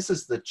here, and this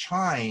is the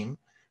chime.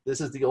 This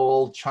is the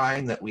old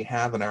chime that we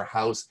have in our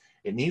house,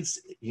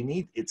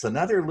 It's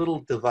another little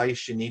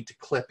device you need to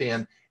clip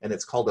in, and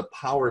it's called a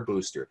power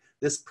booster.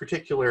 This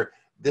particular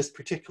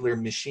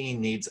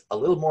machine needs a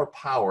little more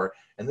power,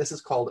 and this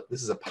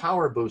is a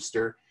power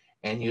booster.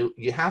 And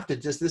you have to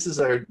this is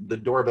the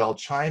doorbell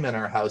chime in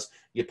our house.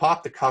 You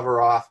pop the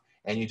cover off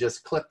and you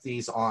just clip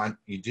these on.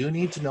 You do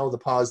need to know the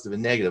positive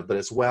and negative, but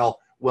it's well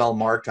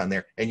marked on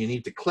there. And you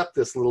need to clip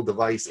this little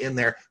device in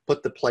there,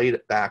 put the plate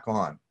back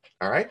on.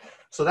 All right.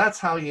 So that's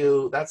how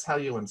you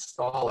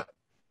install it.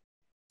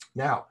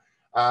 Now,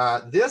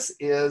 this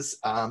is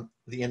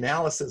the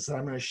analysis that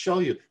I'm going to show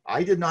you.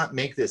 I did not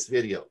make this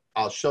video.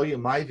 I'll show you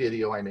my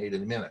video I made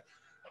in a minute.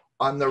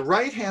 On the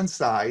right-hand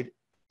side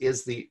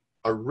is the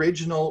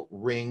original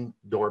Ring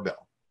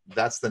doorbell.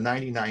 That's the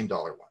 $99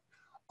 one.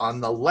 On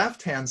the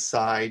left-hand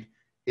side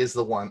is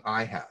the one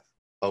I have.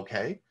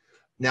 Okay.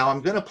 Now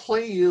I'm going to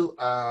play you.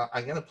 A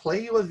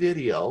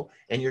video,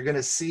 and you're going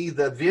to see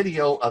the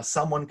video of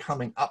someone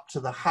coming up to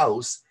the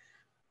house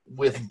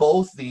with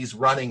both these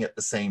running at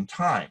the same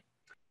time.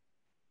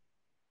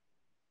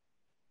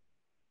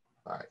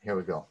 All right, here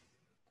we go.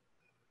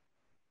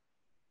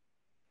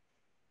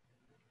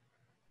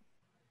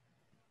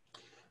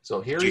 So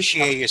here. Do you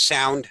share your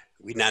sound?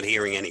 We're not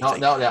hearing anything.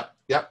 No,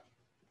 yep.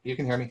 You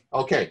can hear me.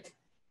 Okay.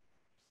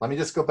 Let me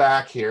just go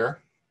back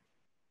here.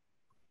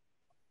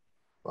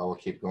 Well, we'll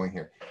keep going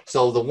here.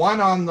 So the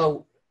one on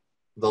the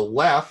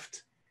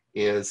left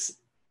is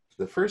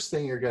the first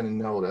thing you're going to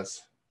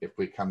notice. If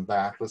we come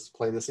back, let's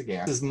play this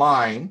again. This is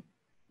mine.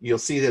 You'll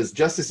see this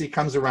just as he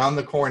comes around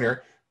the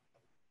corner.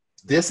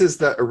 This is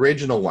the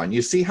original one.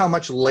 You see how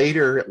much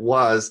later it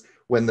was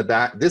when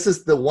this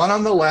is the one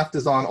on the left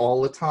is on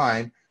all the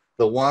time.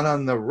 The one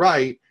on the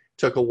right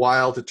took a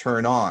while to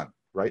turn on,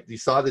 right? You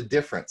saw the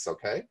difference,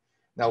 okay?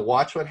 Now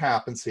watch what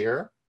happens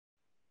here.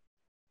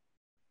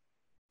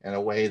 And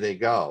away they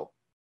go.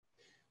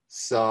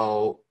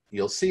 So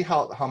you'll see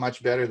how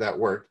much better that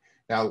worked.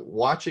 Now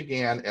watch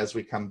again as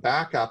we come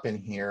back up in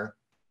here.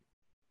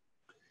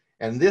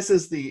 And this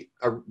is the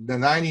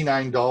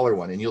 $99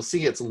 one. And you'll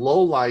see it's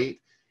low light.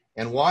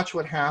 And watch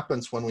what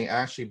happens when we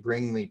actually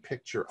bring the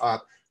picture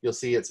up. You'll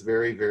see it's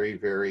very, very,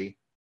 very,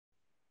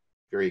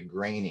 very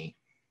grainy.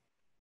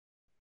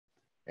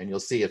 And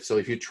you'll see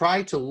if you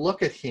try to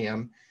look at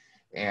him,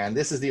 and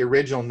this is the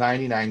original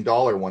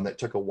 $99 one that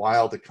took a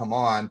while to come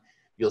on,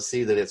 you'll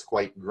see that it's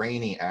quite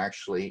grainy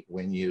actually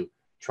when you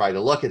try to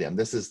look at him.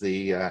 This is the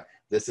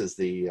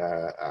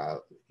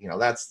you know,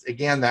 that's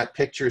again, that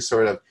picture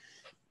sort of,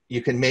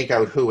 you can make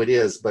out who it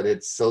is, but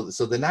it's so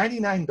the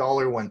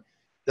 $99 one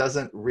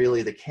doesn't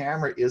really, the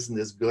camera isn't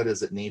as good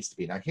as it needs to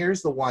be. Now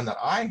here's the one that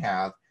I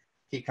have.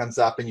 He comes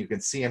up and you can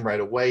see him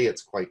right away.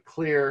 It's quite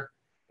clear,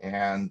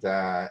 and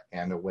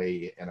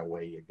away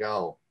you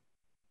go.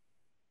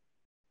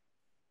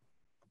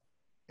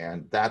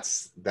 And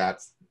that's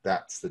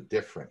the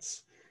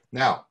difference.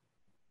 Now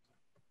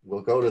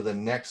we'll go to the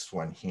next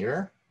one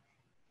here,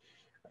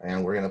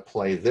 and we're going to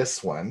play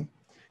this one.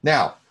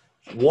 Now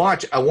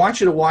watch. I want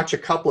you to watch a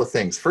couple of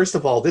things. First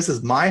of all, this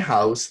is my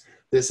house.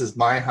 This is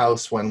my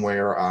house when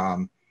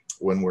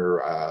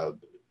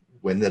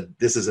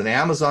this is an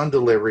Amazon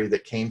delivery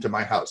that came to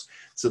my house.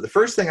 So the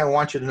first thing I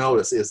want you to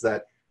notice is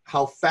that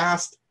how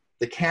fast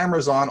the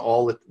camera's on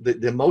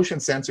the motion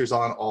sensor's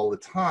on all the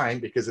time,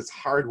 because it's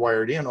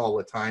hardwired in all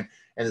the time.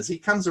 And as he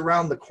comes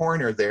around the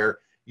corner there,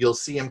 you'll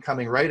see him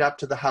coming right up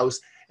to the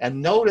house,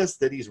 and notice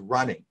that he's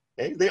running.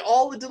 Okay?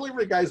 All the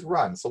delivery guys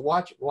run. So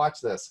watch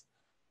this.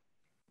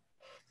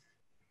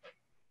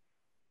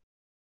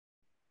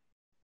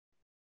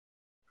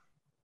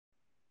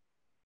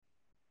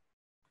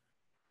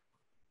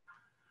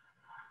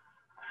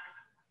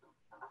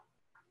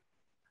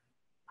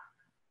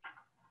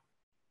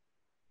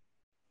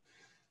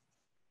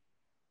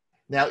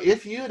 Now,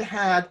 if you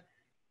had,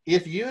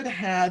 and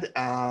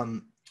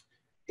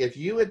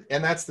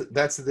that's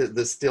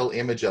the still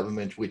image of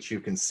him, which you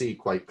can see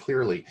quite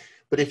clearly.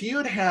 But if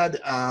you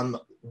had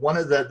one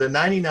of the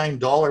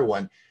 $99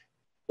 one,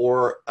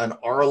 or an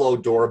Arlo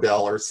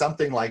doorbell or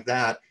something like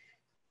that,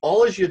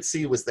 all you'd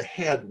see was the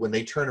head when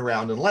they turn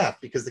around and left,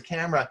 because the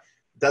camera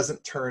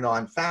doesn't turn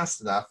on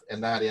fast enough,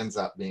 and that ends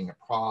up being a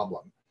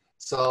problem.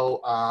 So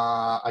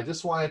I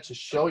just wanted to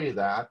show you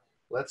that.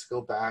 Let's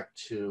go back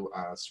to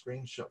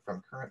screenshot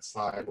from current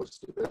slide. Let's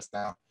do this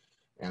now.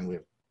 And we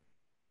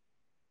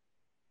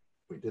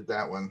did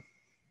that one.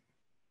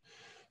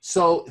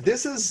 So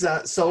this is,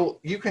 so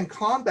you can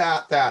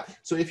combat that.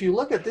 So if you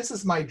look at, this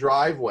is my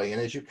driveway,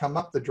 and as you come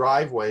up the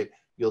driveway,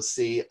 you'll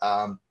see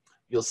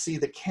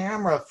the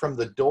camera from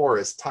the door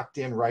is tucked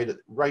in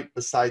right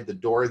beside the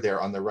door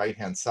there on the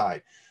right-hand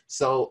side.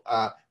 So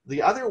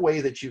the other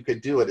way that you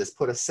could do it is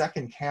put a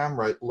second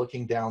camera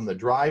looking down the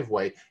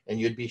driveway, and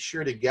you'd be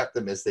sure to get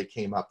them as they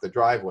came up the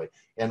driveway.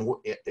 And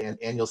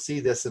you'll see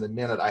this in a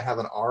minute. I have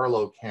an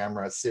Arlo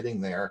camera sitting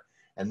there,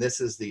 and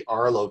this is the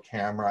Arlo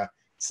camera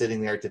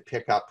sitting there to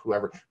pick up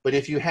whoever. But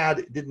if you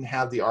didn't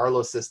have the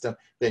Arlo system,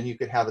 then you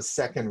could have a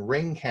second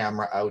Ring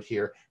camera out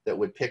here that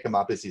would pick him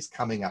up as he's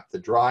coming up the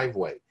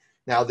driveway.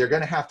 Now they're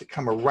going to have to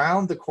come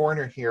around the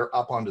corner here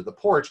up onto the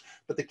porch,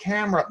 but the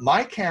camera,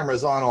 my camera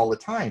is on all the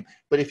time.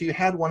 But if you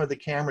had one of the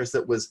cameras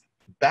that was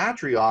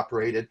battery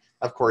operated,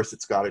 of course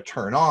it's got to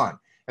turn on.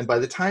 And by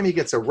the time he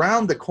gets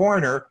around the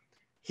corner,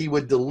 he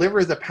would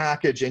deliver the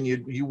package and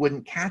you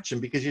wouldn't catch him,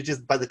 because you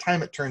just, by the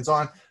time it turns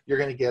on, you're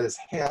going to get his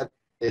head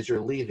as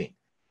you're leaving.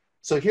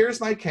 So here's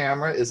my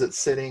camera. It's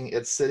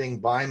sitting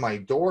by my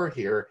door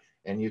here,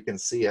 and you can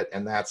see it,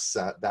 and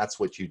that's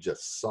what you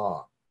just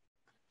saw.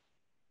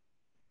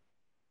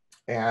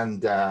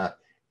 And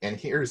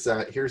here's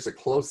a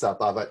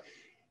close-up of it.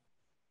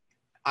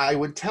 I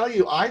would tell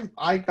you,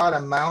 I got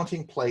a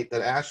mounting plate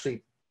that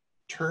actually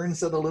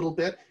turns it a little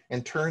bit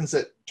and turns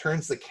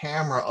the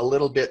camera a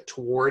little bit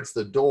towards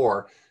the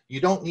door. You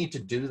don't need to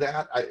do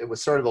that. It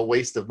was sort of a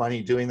waste of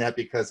money doing that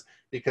because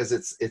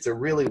it's a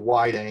really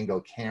wide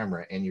angle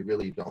camera, and you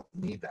really don't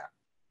need that.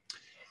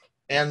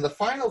 And the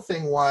final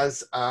thing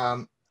was,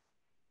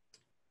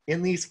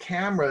 in these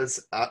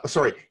cameras,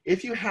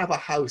 if you have a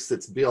house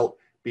that's built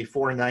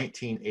before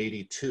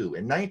 1982,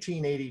 in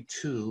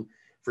 1982,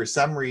 for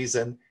some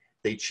reason,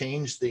 they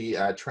changed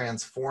the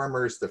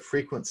transformers, the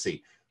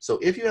frequency. So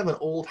if you have an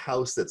old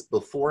house that's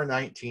before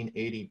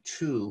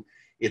 1982,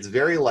 it's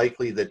very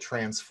likely the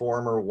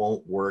transformer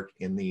won't work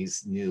in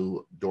these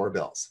new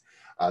doorbells.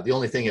 The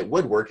only thing it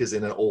would work is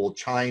in an old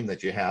chime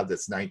that you have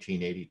that's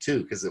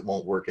 1982, because it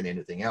won't work in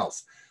anything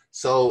else.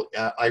 So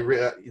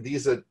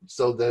the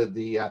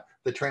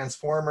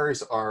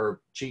transformers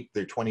are cheap.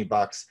 They're 20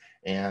 bucks,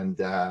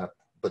 and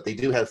but they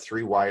do have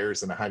 3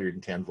 wires and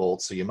 110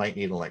 volts. So you might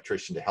need an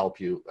electrician to help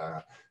you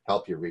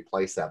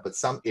replace that. But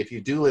if you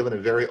do live in a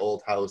very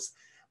old house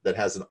that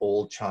has an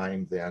old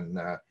chime, then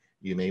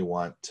you may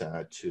want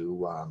to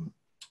do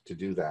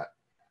that,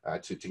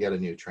 to get a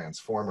new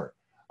transformer.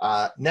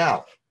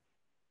 Now,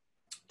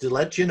 to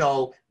let you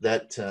know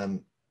that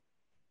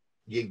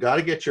you got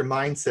to get your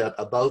mindset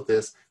about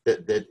this,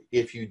 that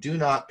if you do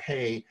not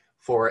pay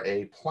for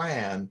a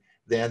plan,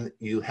 then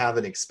you have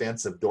an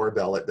expensive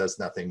doorbell that does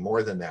nothing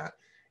more than that.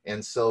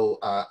 And so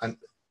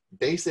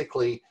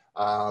basically,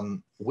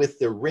 with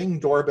the Ring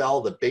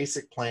Doorbell, the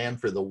basic plan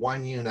for the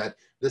 1 unit,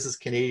 this is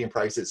Canadian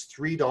price, it's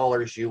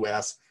 $3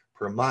 US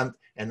per month,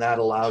 and that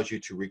allows you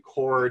to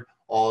record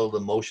all the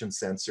motion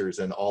sensors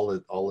and all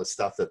the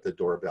stuff that the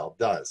doorbell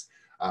does.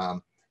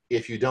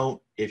 If you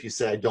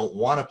say I don't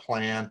want a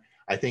plan,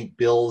 I think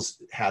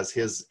Bill's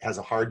has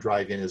a hard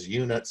drive in his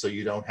unit, so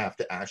you don't have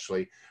to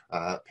actually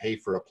pay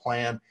for a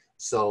plan.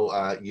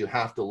 So you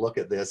have to look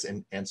at this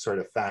and sort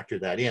of factor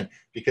that in,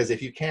 because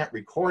if you can't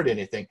record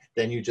anything,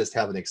 then you just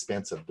have an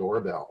expensive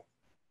doorbell.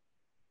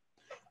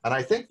 And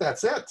I think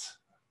that's it.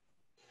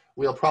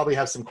 We'll probably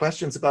have some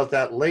questions about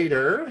that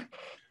later.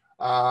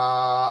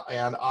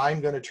 And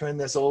I'm going to turn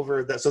this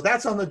over. So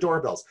that's on the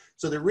doorbells.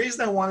 So the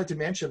reason I wanted to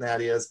mention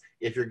that is,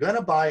 if you're going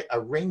to buy a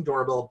Ring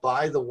doorbell,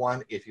 buy the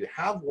one, if you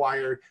have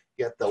wired,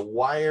 get the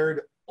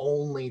wired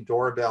only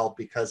doorbell,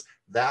 because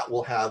that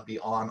will be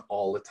on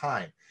all the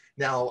time.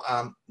 Now,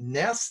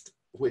 Nest,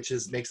 which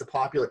makes it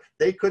popular,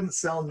 they couldn't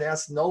sell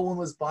Nest. No one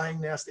was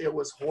buying Nest. It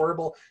was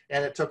horrible,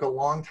 and it took a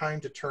long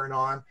time to turn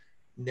on.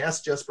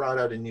 Nest just brought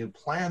out a new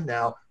plan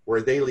now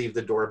where they leave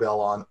the doorbell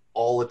on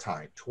all the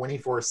time,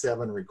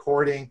 24/7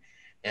 recording,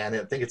 and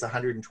I think it's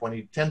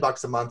 $10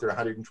 bucks a month or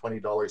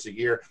 $120 a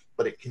year,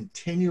 but it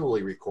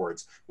continually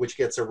records, which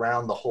gets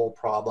around the whole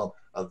problem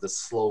of the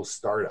slow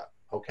startup.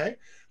 Okay,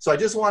 so I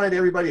just wanted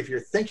everybody, if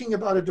you're thinking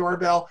about a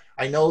doorbell,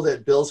 I know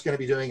that Bill's going to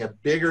be doing a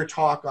bigger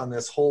talk on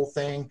this whole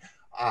thing,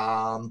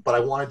 but I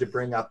wanted to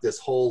bring up this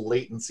whole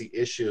latency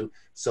issue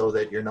so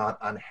that you're not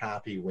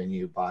unhappy when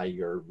you buy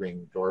your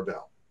Ring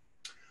doorbell.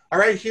 All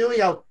right, Hewie,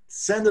 I'll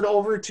send it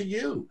over to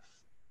you.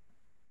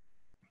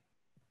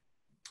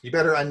 You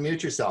better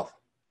unmute yourself.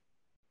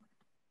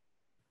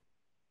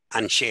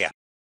 And share.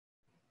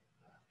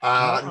 No,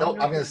 I'm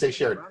going to say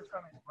shared.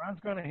 Ron's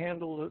going to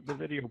handle the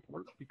video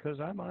port, because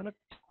I'm on a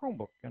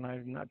Chromebook and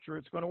I'm not sure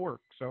it's going to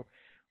work. So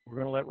we're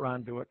going to let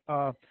Ron do it.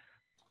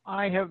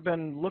 I have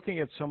been looking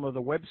at some of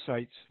the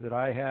websites that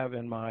I have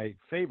in my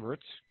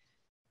favorites,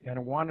 and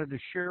I wanted to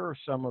share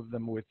some of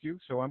them with you.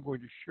 So I'm going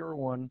to share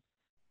one.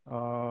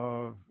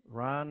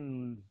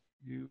 Ron,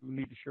 you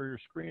need to share your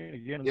screen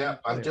again. Yeah,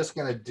 I'm just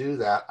going to do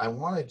that. I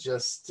want to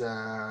just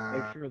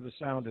make sure the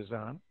sound is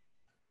on.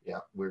 Yeah,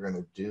 we're going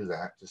to do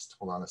that. Just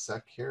hold on a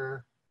sec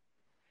here.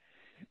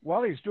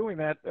 While he's doing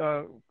that,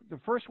 the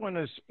first one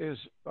is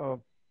a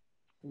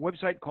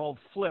website called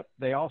Flip.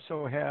 They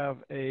also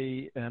have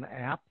an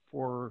app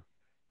for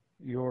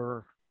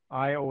your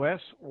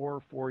iOS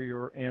or for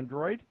your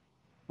Android,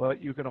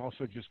 but you can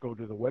also just go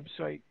to the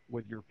website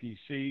with your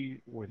PC,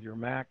 with your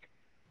Mac,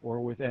 or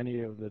with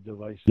any of the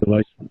devices.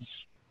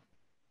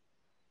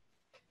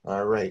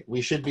 All right,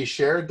 we should be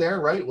shared there,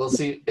 right? We'll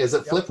see. Is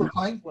it Flip we're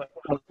playing?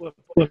 Flip.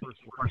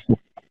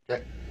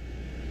 Okay.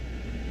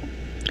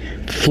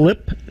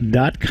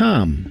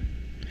 Flip.com.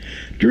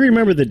 Do you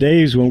remember the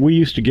days when we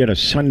used to get a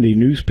Sunday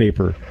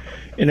newspaper,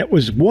 and it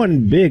was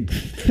one big,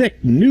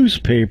 thick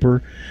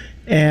newspaper,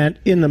 And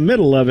in the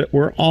middle of it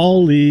were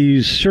all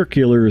these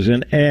circulars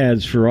and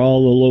ads for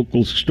all the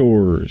local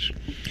stores.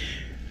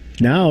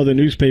 Now the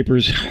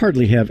newspapers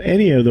hardly have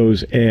any of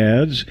those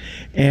ads,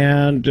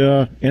 and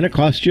it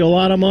costs you a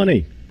lot of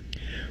money.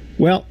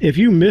 Well, if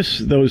you miss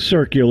those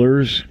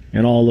circulars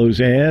and all those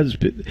ads,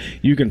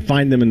 you can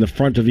find them in the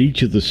front of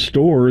each of the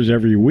stores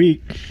every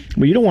week.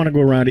 But you don't want to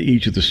go around to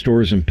each of the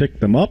stores and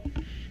pick them up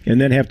and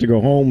then have to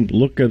go home,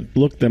 look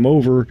them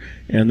over,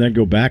 and then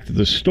go back to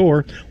the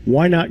store.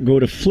 Why not go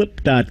to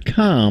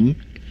flip.com,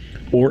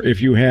 or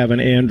if you have an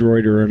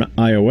Android or an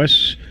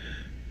iOS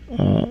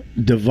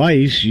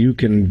device, you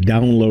can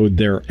download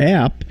their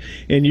app,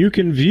 and you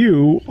can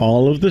view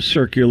all of the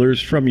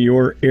circulars from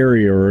your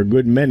area, or a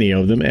good many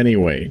of them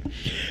anyway.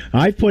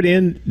 I put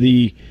in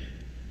the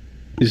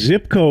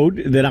zip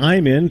code that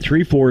I'm in,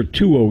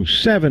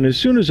 34207. As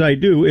soon as I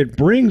do, it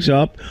brings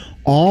up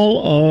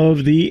all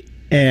of the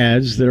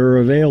ads that are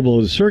available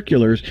as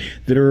circulars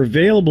that are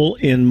available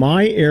in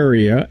my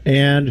area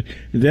and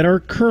that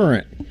are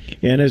current.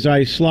 And as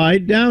I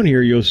slide down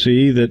here, you'll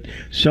see that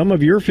some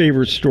of your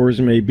favorite stores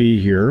may be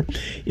here.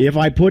 If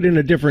I put in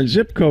a different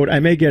zip code,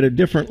 I may get a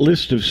different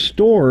list of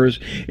stores,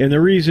 and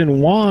the reason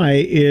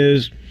why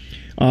is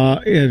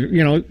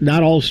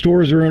not all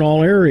stores are in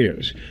all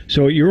areas.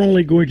 So you're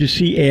only going to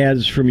see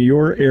ads from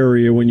your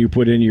area when you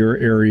put in your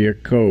area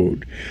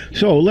code.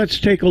 So let's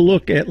take a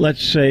look at,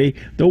 let's say,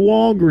 the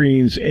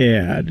Walgreens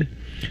ad.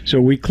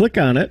 So we click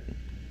on it,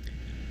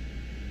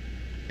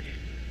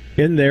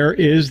 and there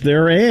is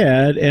their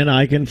ad, and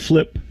I can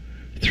flip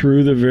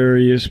through the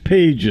various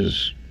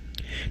pages.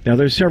 Now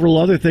there's several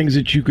other things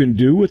that you can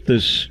do with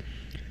this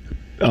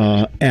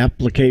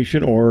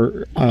application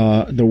or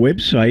the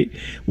website.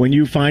 When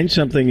you find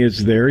something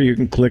is there, you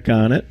can click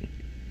on it.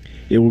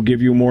 It will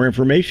give you more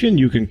information.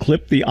 You can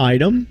clip the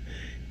item,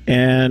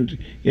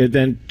 and it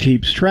then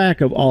keeps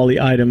track of all the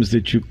items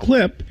that you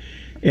clip,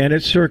 and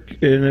it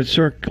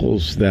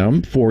circles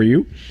them for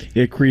you.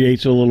 It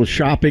creates a little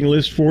shopping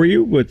list for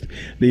you with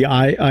the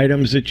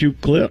items that you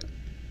clip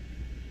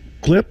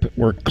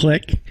or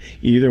click,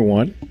 either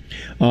one.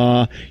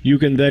 You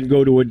can then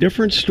go to a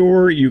different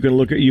store. You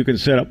can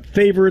set up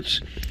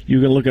favorites.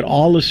 You can look at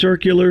all the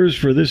circulars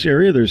for this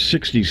area. There's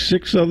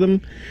 66 of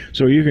them,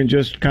 so you can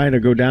just kind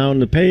of go down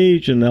the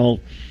page, and they'll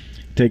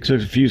take a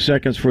few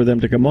seconds for them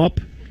to come up.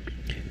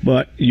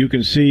 But you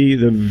can see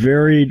the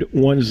varied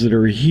ones that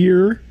are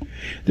here.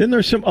 Then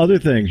there's some other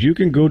things. You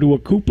can go to a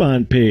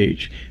coupon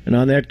page, and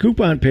on that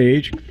coupon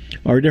page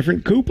are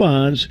different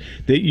coupons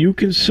that you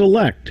can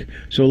select.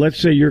 So let's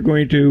say you're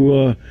going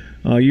to,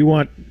 you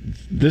want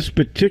this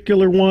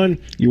particular one,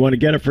 you want to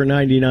get it for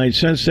 99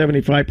 cents,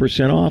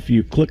 75% off.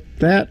 You click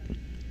that.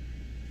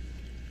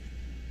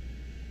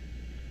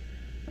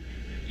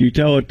 You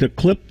tell it to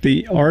clip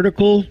the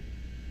article.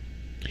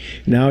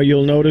 Now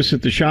you'll notice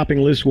that the shopping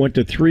list went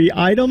to 3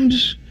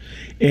 items,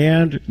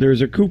 and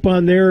there's a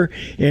coupon there.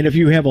 And if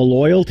you have a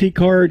loyalty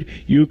card,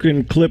 you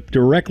can clip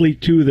directly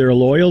to their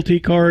loyalty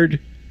card.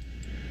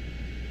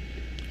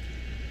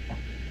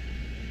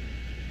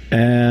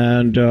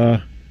 And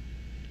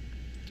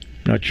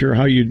not sure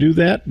how you do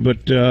that,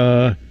 but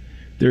I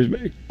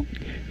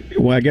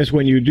guess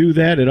when you do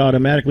that, it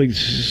automatically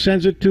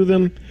sends it to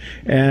them.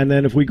 And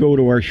then if we go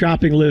to our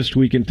shopping list,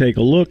 we can take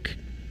a look.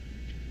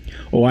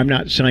 Oh, I'm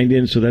not signed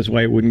in, so that's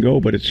why it wouldn't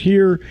go, but it's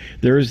here.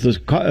 There's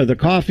the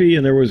coffee,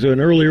 and there was an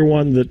earlier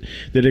one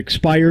that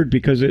expired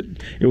because it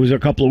was a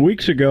couple of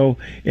weeks ago,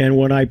 and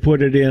when I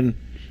put it in,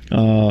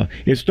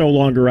 it's no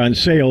longer on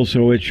sale,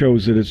 so it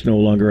shows that it's no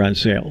longer on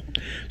sale.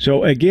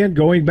 So again,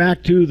 going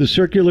back to the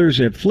circulars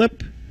at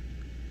flip.com.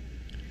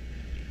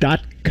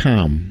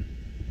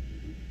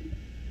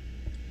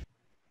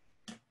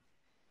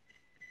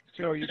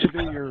 So you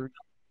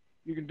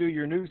can do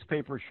your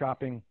newspaper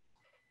shopping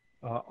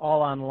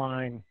all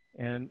online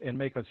and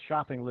make a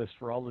shopping list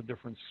for all the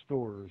different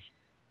stores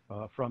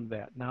from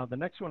that. Now, the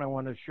next one I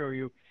want to show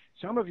you,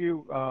 some of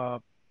you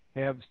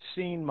have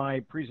seen my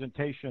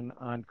presentation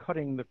on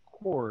cutting the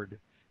cord.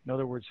 In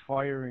other words,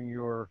 firing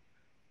your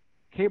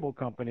cable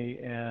company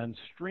and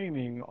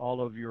streaming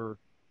all of your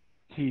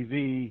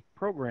TV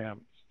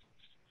programs.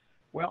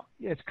 Well,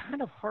 it's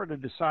kind of hard to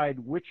decide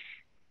which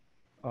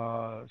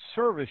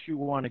service you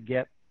want to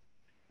get,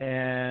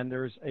 and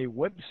there's a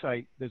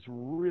website that's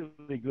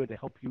really good to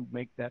help you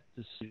make that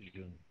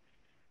decision.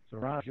 So,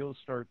 Ron, you'll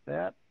start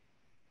that.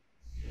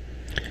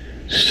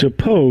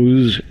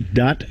 Suppose.tv.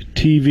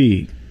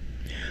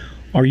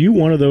 Are you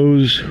one of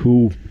those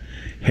who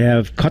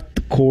have cut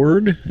the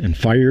cord and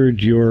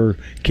fired your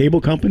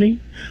cable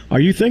company? Are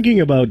you thinking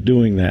about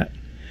doing that?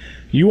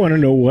 You want to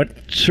know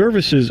what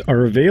services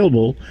are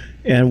available,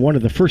 and one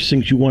of the first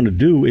things you want to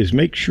do is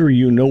make sure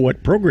you know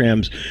what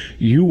programs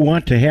you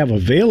want to have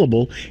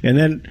available, and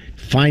then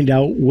find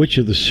out which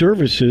of the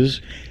services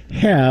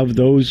have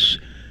those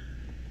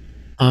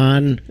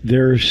on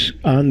their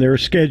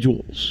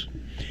schedules.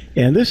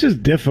 And this is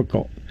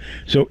difficult.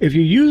 So if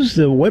you use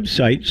the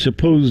website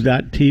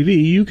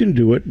suppose.tv, you can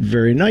do it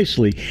very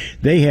nicely.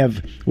 They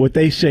have what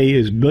they say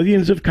is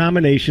billions of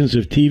combinations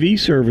of TV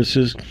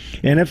services,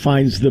 and it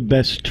finds the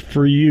best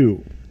for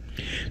you.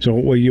 So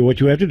what you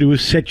have to do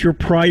is set your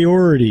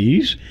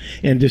priorities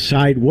and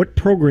decide what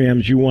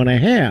programs you want to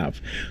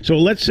have. So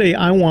let's say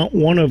I want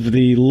one of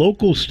the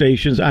local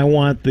stations. I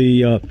want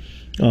the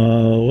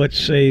let's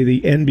say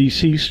the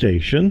NBC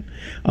station.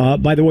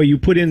 By the way, you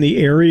put in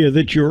the area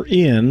that you're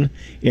in,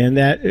 and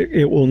that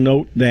it will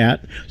note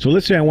that. So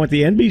let's say I want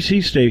the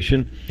NBC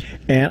station,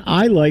 and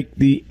I like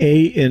the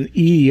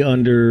A&E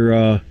under,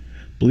 I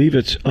believe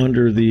it's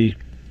under the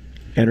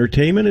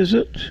entertainment, is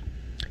it?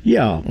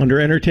 Yeah, under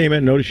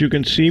entertainment. Notice you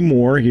can see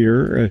more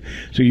here.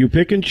 So you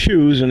pick and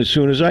choose, and as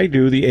soon as I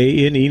do, the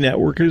A&E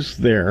network is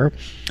there.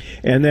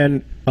 And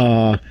then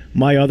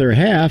my other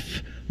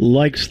half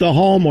likes the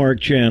Hallmark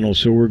channel,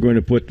 so we're going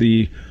to put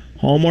the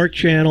Hallmark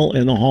channel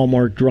and the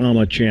Hallmark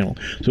drama channel.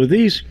 So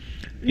these,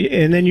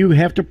 and then you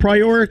have to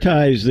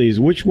prioritize these.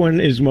 Which one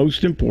is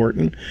most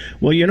important?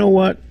 Well, you know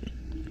what?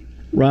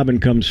 Robin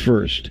comes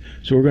first.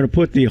 So we're going to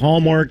put the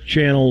Hallmark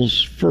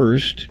channels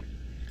first,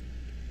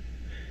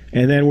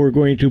 and then we're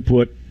going to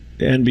put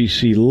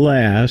NBC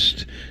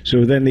last.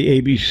 So then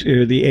the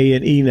ABC, the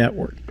A&E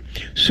network.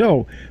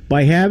 So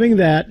by having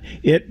that,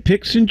 it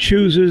picks and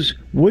chooses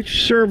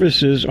which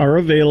services are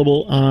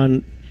available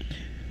on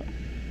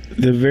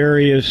the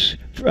various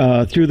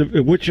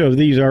which of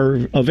these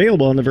are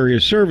available on the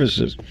various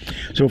services.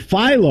 So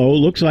Philo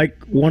looks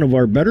like one of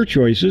our better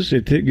choices.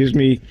 It gives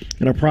me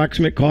an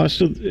approximate cost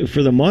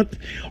for the month.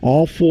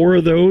 All 4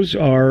 of those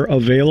are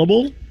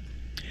available.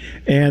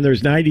 And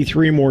there's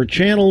 93 more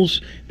channels.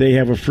 They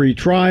have a free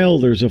trial.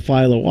 There's a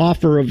Philo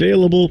offer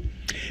available.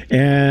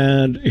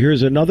 And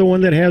here's another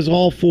one that has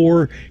all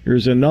 4.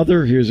 Here's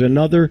another, here's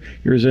another,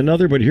 here's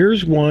another. But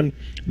here's one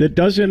that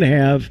doesn't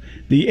have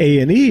the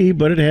A&E,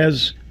 but it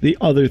has the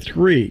other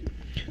 3.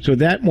 So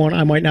that one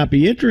I might not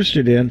be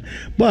interested in.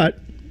 But,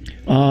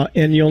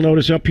 and you'll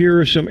notice up here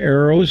are some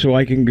arrows, so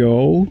I can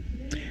go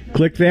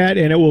click that,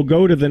 and it will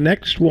go to the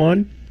next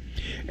one.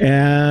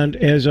 And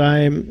as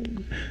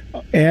I'm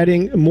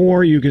adding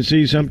more, you can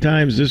see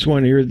sometimes this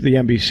one here, the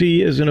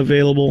NBC, isn't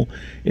available,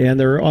 and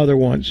there are other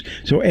ones.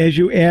 So as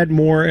you add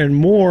more and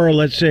more,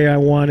 let's say I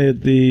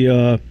wanted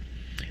the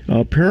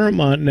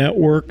Paramount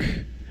Network,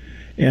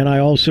 and I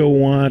also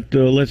want,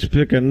 let's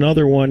pick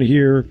another one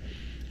here,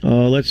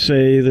 let's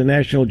say the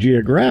National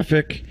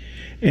Geographic,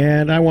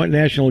 and I want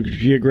National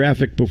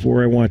Geographic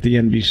before I want the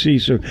NBC,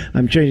 so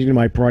I'm changing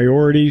my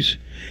priorities.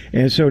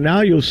 And so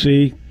now you'll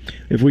see,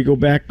 if we go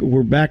back,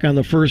 we're back on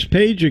the first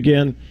page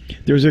again.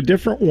 There's a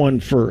different one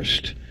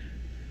first.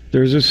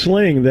 There's a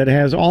Sling that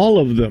has all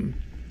of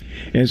them.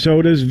 And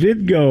so does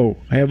VidGo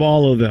have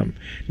all of them.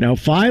 Now,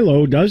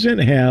 Philo doesn't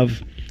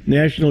have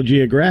National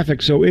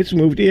Geographic, so it's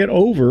moved it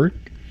over.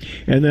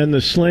 And then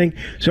the Sling.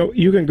 So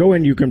you can go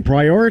in, you can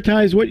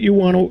prioritize what you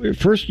want to.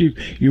 First, you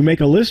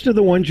make a list of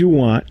the ones you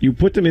want. You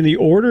put them in the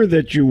order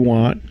that you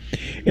want.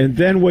 And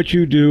then what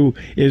you do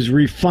is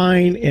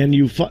refine and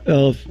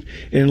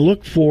and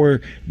look for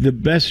the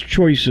best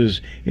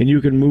choices. And you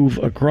can move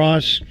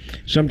across.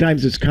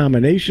 Sometimes it's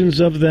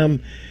combinations of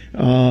them.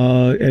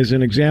 As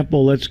an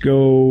example, let's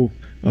go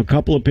a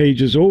couple of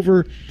pages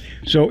over.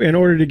 So in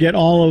order to get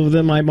all of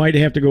them, I might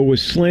have to go with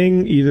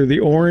Sling, either the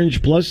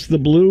orange plus the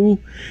blue,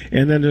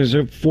 and then there's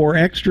 4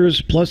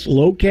 extras plus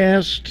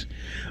Lowcast.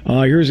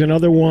 Here's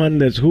another one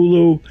that's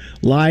Hulu,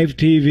 Live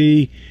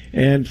TV,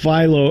 and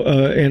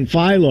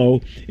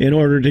Philo in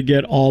order to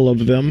get all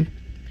of them.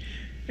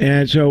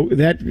 And so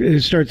that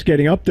starts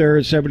getting up there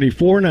at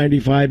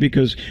 $74.95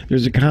 because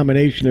there's a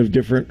combination of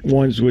different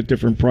ones with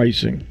different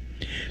pricing.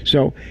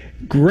 So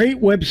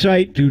great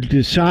website to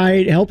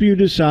help you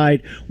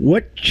decide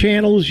what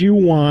channels you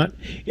want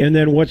and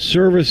then what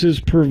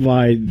services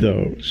provide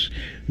those.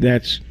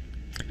 That's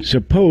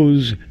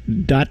suppose.tv.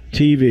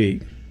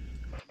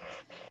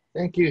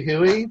 Thank you,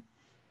 Hewie.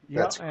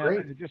 That's yeah,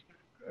 great. Just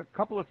a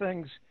couple of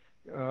things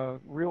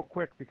real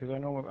quick, because I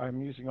know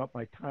I'm using up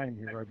my time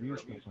here. I've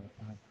used this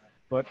time.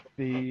 But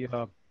the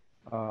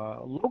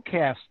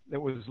Lowcast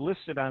that was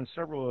listed on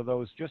several of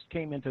those just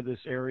came into this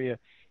area.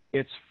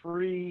 It's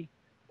free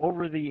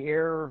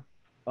over-the-air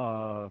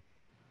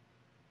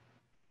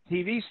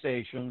TV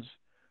stations,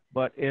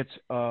 but it's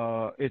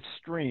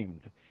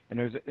streamed,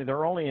 and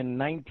they're only in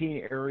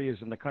 19 areas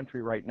in the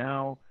country right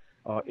now.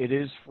 It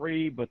is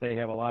free, but they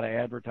have a lot of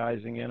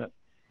advertising in it,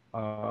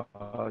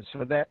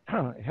 so that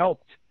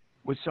helped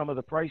with some of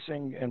the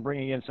pricing and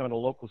bringing in some of the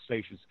local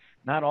stations.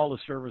 Not all the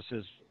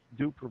services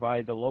do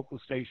provide the local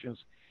stations,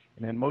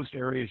 and in most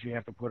areas you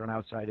have to put an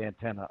outside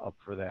antenna up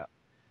for that.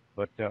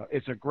 But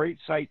it's a great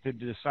site to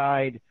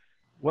decide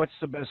what's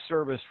the best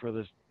service for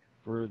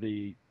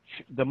the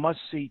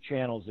must-see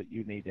channels that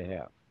you need to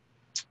have.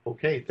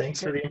 Okay,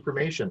 thanks for the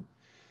information.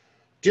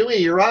 Dewey,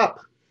 you're up.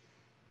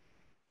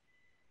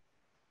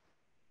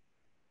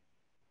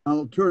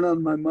 I'll turn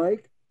on my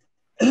mic.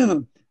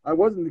 I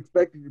wasn't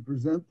expecting to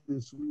present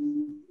this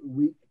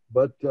week,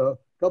 but a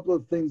couple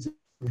of things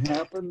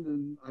happened,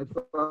 and I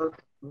thought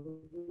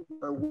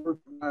I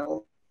worked in my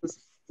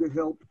office to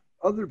help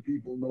other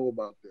people know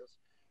about this.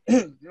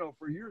 You know,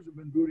 for years I've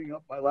been booting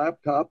up my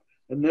laptop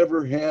and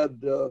never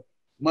had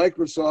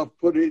Microsoft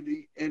put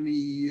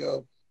any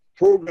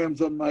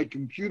programs on my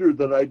computer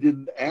that I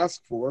didn't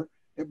ask for.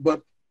 But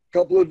a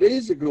couple of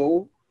days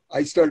ago,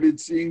 I started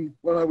seeing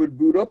when I would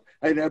boot up,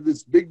 I'd have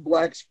this big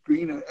black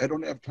screen. I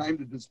don't have time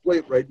to display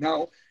it right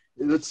now.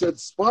 That said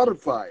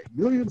Spotify,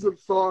 millions of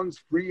songs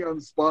free on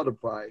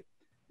Spotify.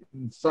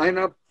 And sign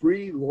up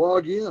free,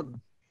 log in.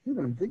 And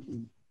I'm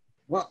thinking,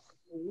 wow,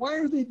 why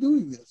are they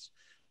doing this?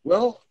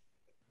 Well,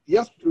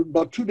 yes,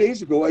 about 2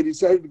 days ago, I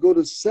decided to go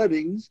to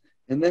settings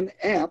and then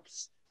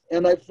apps.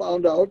 And I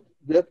found out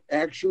that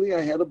actually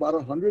I had about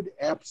 100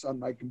 apps on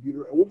my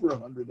computer, over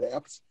 100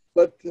 apps.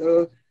 But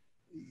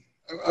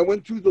I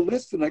went through the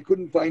list and I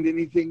couldn't find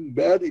anything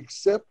bad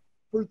except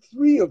for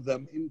 3 of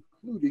them,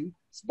 including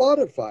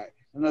Spotify.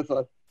 And I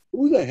thought,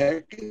 who the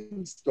heck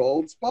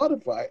installed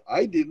Spotify?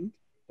 I didn't.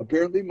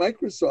 Apparently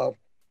Microsoft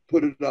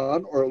put it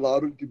on or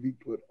allowed it to be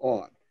put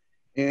on.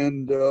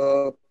 And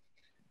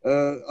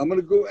I'm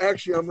going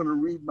to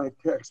read my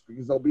text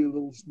because I'll be a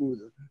little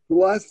smoother. The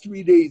last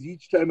 3 days,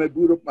 each time I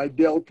boot up my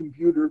Dell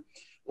computer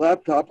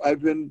laptop,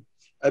 I've been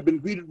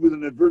greeted with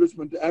an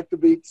advertisement to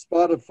activate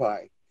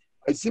Spotify.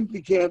 I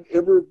simply can't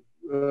ever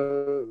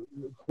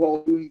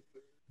call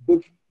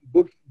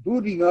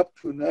booting up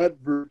to an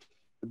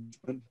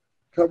advertisement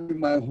covering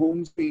my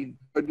home screen.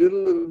 I did a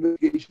little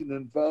investigation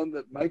and found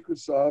that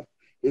Microsoft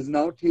is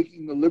now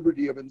taking the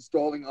liberty of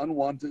installing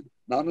unwanted,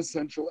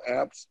 non-essential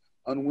apps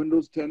on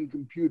Windows 10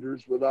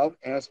 computers without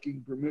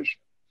asking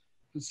permission.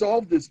 To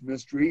solve this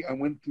mystery, I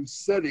went to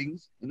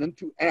settings and then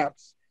to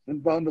apps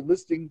and found a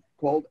listing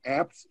called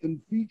Apps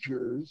and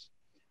Features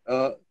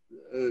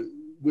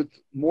with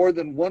more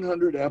than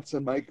 100 apps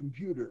on my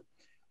computer.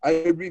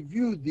 I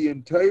reviewed the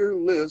entire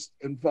list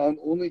and found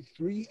only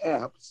 3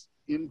 apps,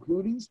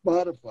 including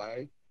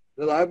Spotify,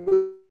 that I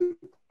would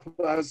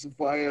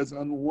classify as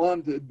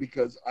unwanted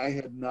because I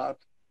had not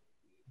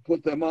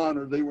put them on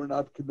or they were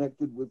not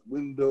connected with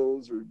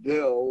Windows or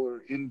Dell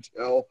or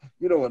Intel,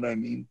 you know what I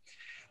mean.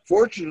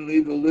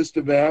 Fortunately, the list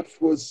of apps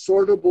was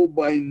sortable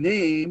by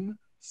name,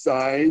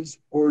 size,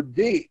 or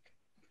date.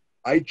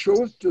 I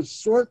chose to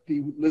sort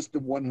the list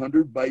of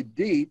 100 by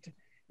date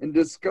and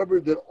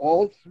discovered that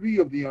all 3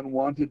 of the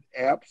unwanted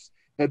apps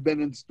had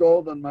been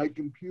installed on my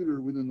computer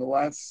within the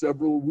last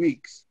several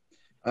weeks.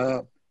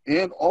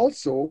 And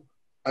also,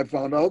 I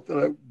found out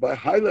that by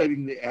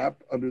highlighting the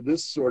app under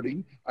this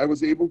sorting, I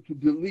was able to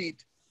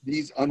delete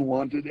these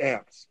unwanted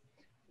apps.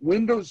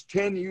 Windows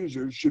 10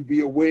 users should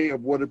be aware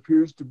of what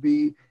appears to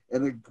be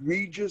an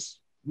egregious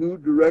new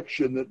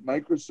direction that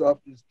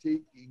Microsoft is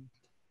taking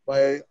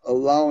by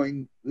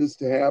allowing this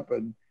to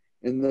happen,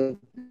 and the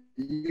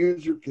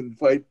user can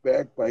fight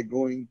back by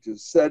going to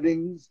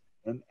settings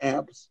and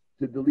apps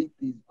to delete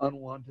these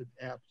unwanted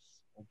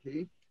apps,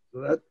 okay?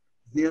 So that's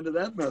the end of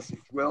that message.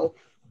 Well,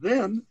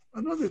 then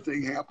another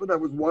thing happened. I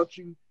was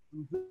watching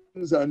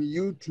things on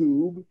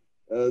YouTube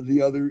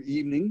the other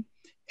evening,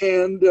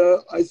 and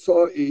I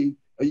saw a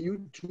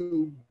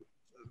YouTube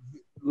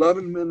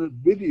 11-minute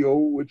video,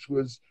 which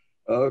was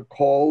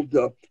called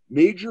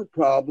Major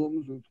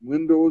Problems with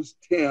Windows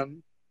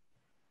 10,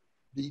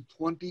 the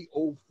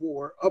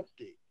 2004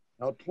 update.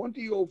 Now,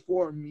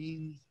 2004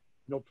 means,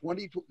 the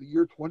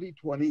year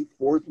 2020,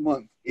 4th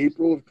month,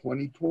 April of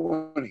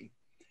 2020.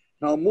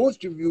 Now,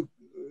 most of you,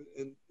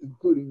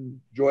 including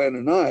Joanne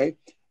and I,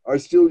 are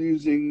still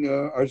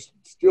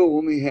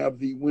only have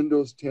the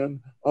Windows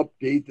 10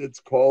 update that's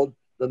called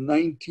the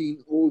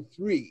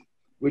 1903,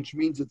 which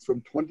means it's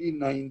from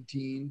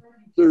 2019,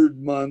 3rd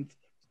month,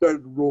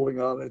 started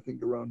rolling out, I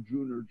think, around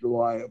June or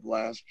July of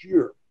last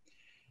year.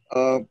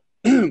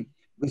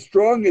 The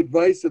strong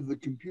advice of the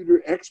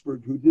computer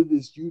expert who did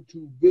this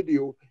YouTube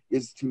video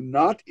is to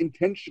not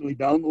intentionally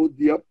download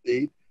the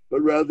update, but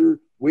rather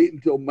wait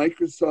until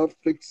Microsoft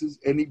fixes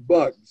any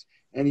bugs.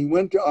 And he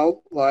went to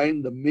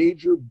outline the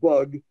major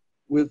bug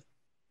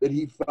that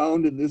he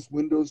found in this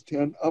Windows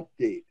 10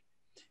 update.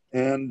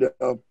 And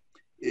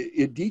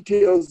it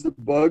details the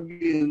bug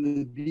in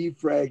the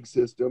defrag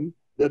system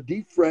that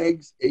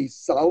defrags a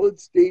solid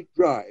state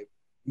drive.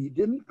 He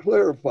didn't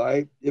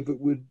clarify if it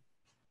would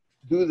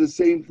do the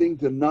same thing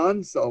to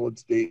non-solid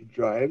state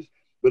drives,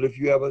 but if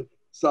you have a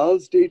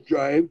solid state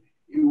drive,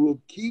 it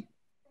will keep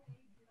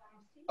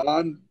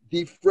on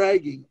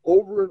defragging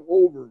over and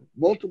over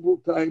multiple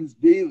times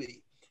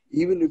daily,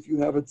 even if you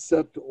have it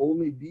set to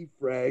only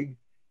defrag,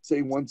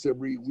 say, once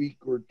every week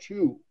or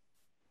 2.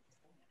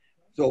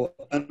 So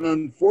an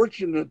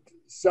unfortunate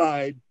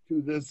side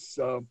to this,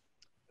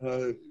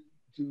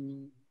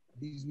 to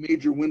these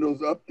major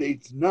Windows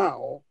updates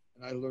now,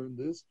 and I learned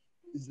this,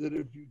 is that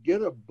if you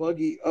get a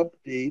buggy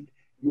update,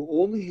 you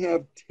only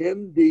have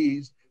 10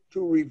 days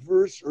to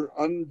reverse or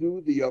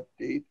undo the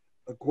update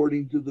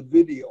according to the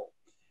video.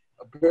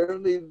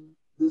 Apparently,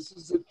 this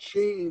is a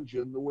change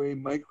in the way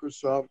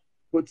Microsoft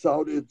puts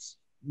out its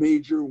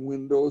major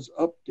Windows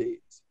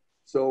updates.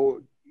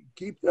 So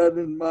keep that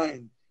in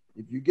mind.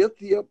 If you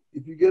get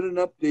an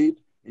update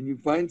and you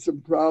find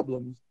some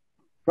problems,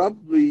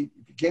 probably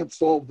if you can't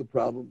solve the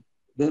problem,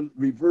 then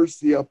reverse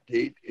the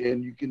update.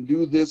 And you can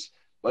do this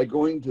by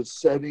going to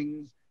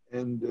settings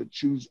and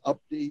choose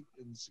update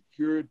and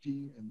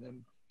security, and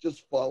then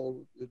just follow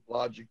it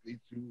logically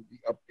through the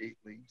update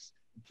links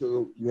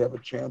until you have a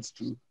chance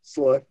to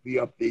select the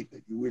update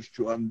that you wish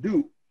to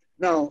undo.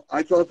 Now,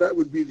 I thought that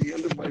would be the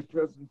end of my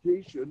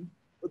presentation,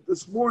 but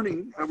this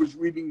morning I was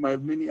reading my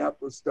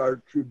Minneapolis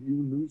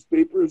Star-Tribune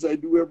newspaper, as I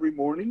do every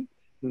morning,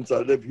 since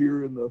I live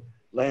here in the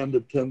land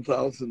of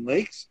 10,000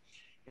 lakes.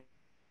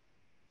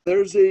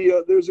 There's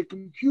a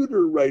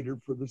computer writer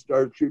for the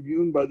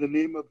Star-Tribune by the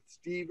name of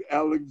Steve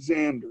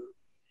Alexander.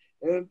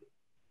 And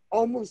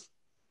almost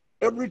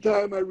every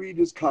time I read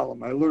his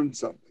column, I learn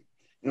something.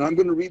 And I'm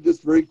going to read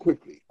this very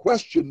quickly.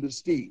 Question to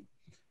Steve.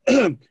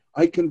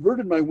 I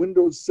converted my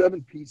Windows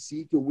 7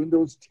 PC to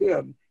Windows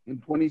 10 in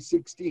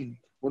 2016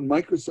 when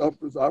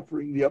Microsoft was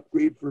offering the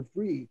upgrade for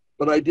free,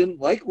 but I didn't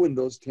like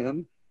Windows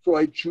 10, so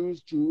I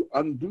choose to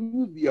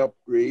undo the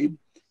upgrade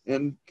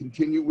and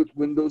continue with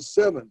Windows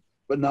 7.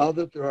 But now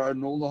that there are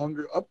no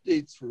longer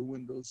updates for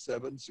Windows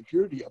 7,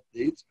 security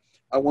updates,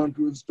 I want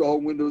to install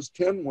Windows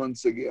 10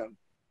 once again.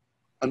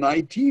 An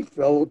IT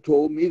fellow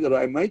told me that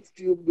I might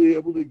still be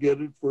able to get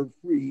it for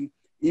free,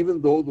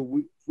 even though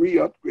the free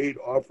upgrade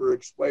offer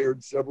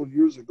expired several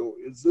years ago.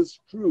 Is this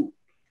true?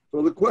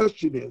 So the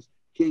question is,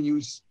 can you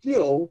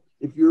still,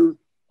 if you're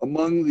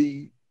among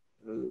the,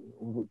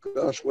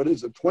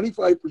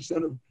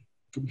 25% of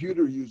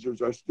computer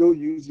users are still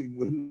using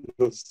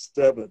Windows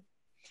 7.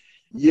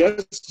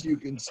 Yes, you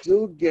can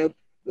still get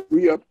the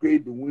free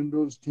upgrade to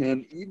Windows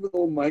 10, even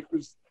though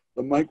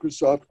the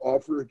Microsoft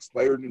offer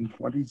expired in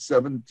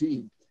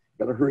 2017.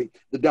 Gotta hurry.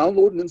 The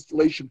download and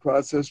installation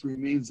process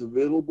remains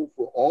available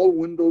for all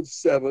Windows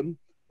 7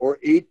 or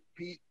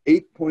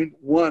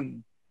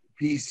 8.1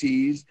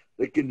 PCs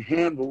that can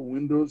handle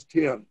Windows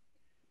 10.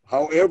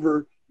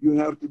 However, you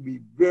have to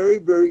be very,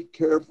 very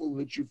careful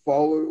that you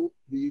follow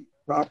the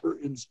proper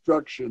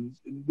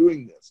instructions in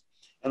doing this.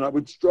 And I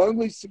would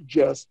strongly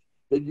suggest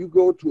that you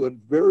go to a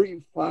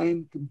very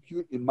fine in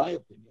my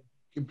opinion,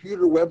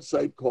 computer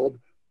website called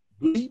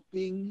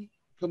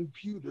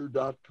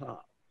bleepingcomputer.com.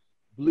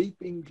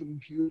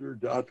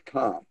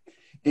 bleepingcomputer.com.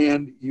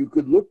 And you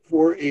could look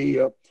for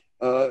a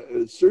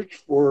search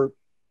for,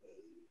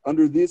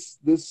 under this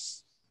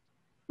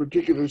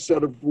particular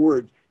set of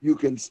words, you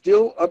can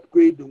still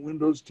upgrade to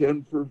Windows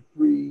 10 for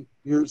free.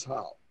 Here's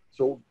how.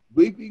 So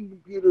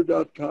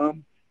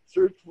bleepingcomputer.com,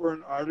 search for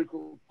an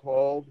article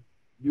called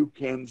 "You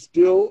Can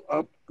Still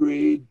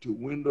Upgrade to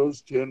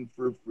Windows 10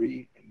 for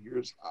Free, and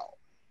Here's How."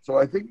 So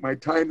I think my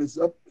time is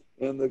up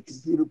and the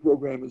computer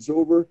program is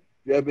over. If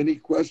you have any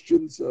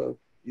questions,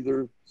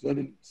 either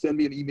send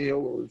me an email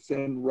or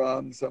send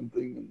Ron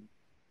something and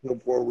he'll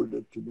forward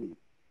it to me.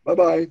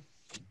 Bye-bye.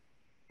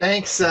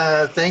 Thanks,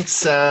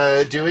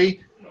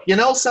 Dewey. You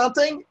know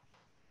something?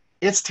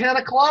 It's 10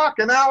 o'clock,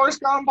 an hour's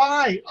gone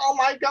by. Oh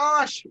my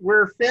gosh,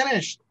 we're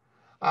finished.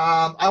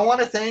 I want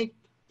to thank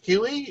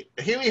Hewie.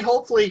 Hewie,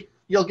 hopefully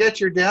you'll get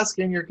your desk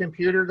and your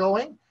computer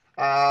going.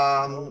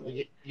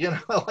 Yeah,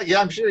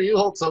 I'm sure you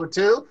hope so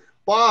too.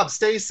 Bob,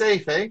 stay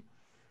safe, eh?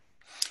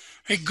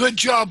 Hey, good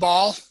job,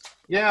 all.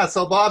 Yeah,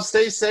 so Bob,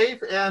 stay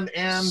safe, and See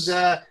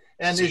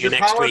is you your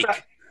next power week.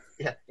 back?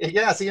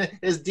 Yeah. See,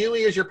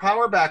 is your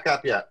power back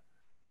up yet?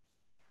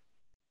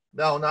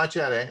 No, not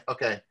yet, eh?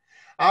 Okay.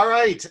 All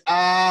right.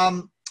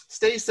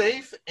 Stay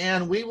safe,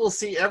 and we will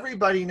see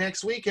everybody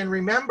next week. And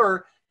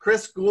remember,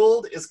 Chris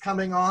Gould is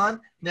coming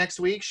on next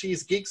week.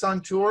 She's Geeks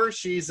on Tour.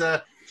 She's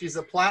a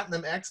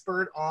platinum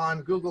expert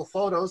on Google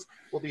Photos.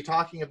 We'll be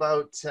talking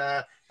about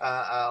a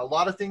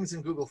lot of things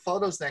in Google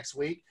Photos next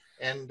week.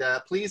 And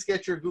please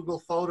get your Google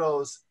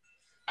Photos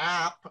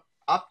app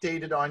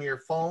updated on your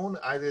phone,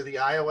 either the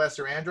iOS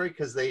or Android,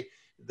 because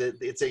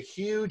it's a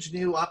huge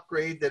new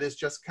upgrade that has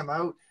just come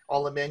out.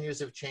 All the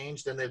menus have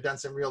changed and they've done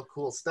some real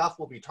cool stuff.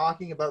 We'll be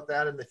talking about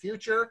that in the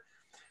future.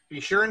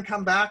 Be sure and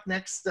come back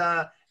next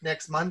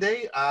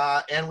Monday.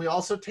 And we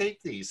also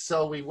tape these.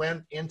 So we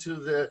went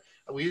into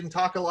we didn't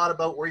talk a lot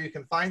about where you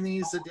can find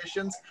these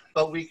editions,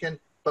 but we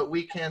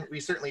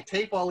certainly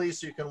tape all these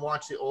so you can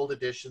watch the old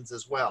editions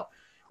as well.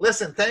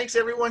 Listen, thanks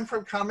everyone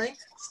for coming.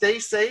 Stay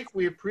safe.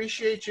 We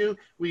appreciate you.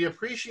 We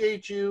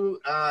appreciate you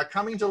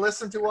coming to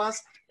listen to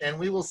us, and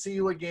we will see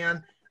you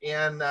again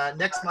in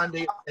next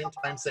Monday, same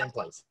time, same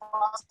place.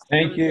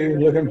 Thank you.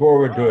 Looking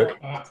forward to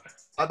it.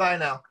 Bye-bye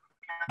now.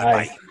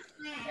 Bye. Bye.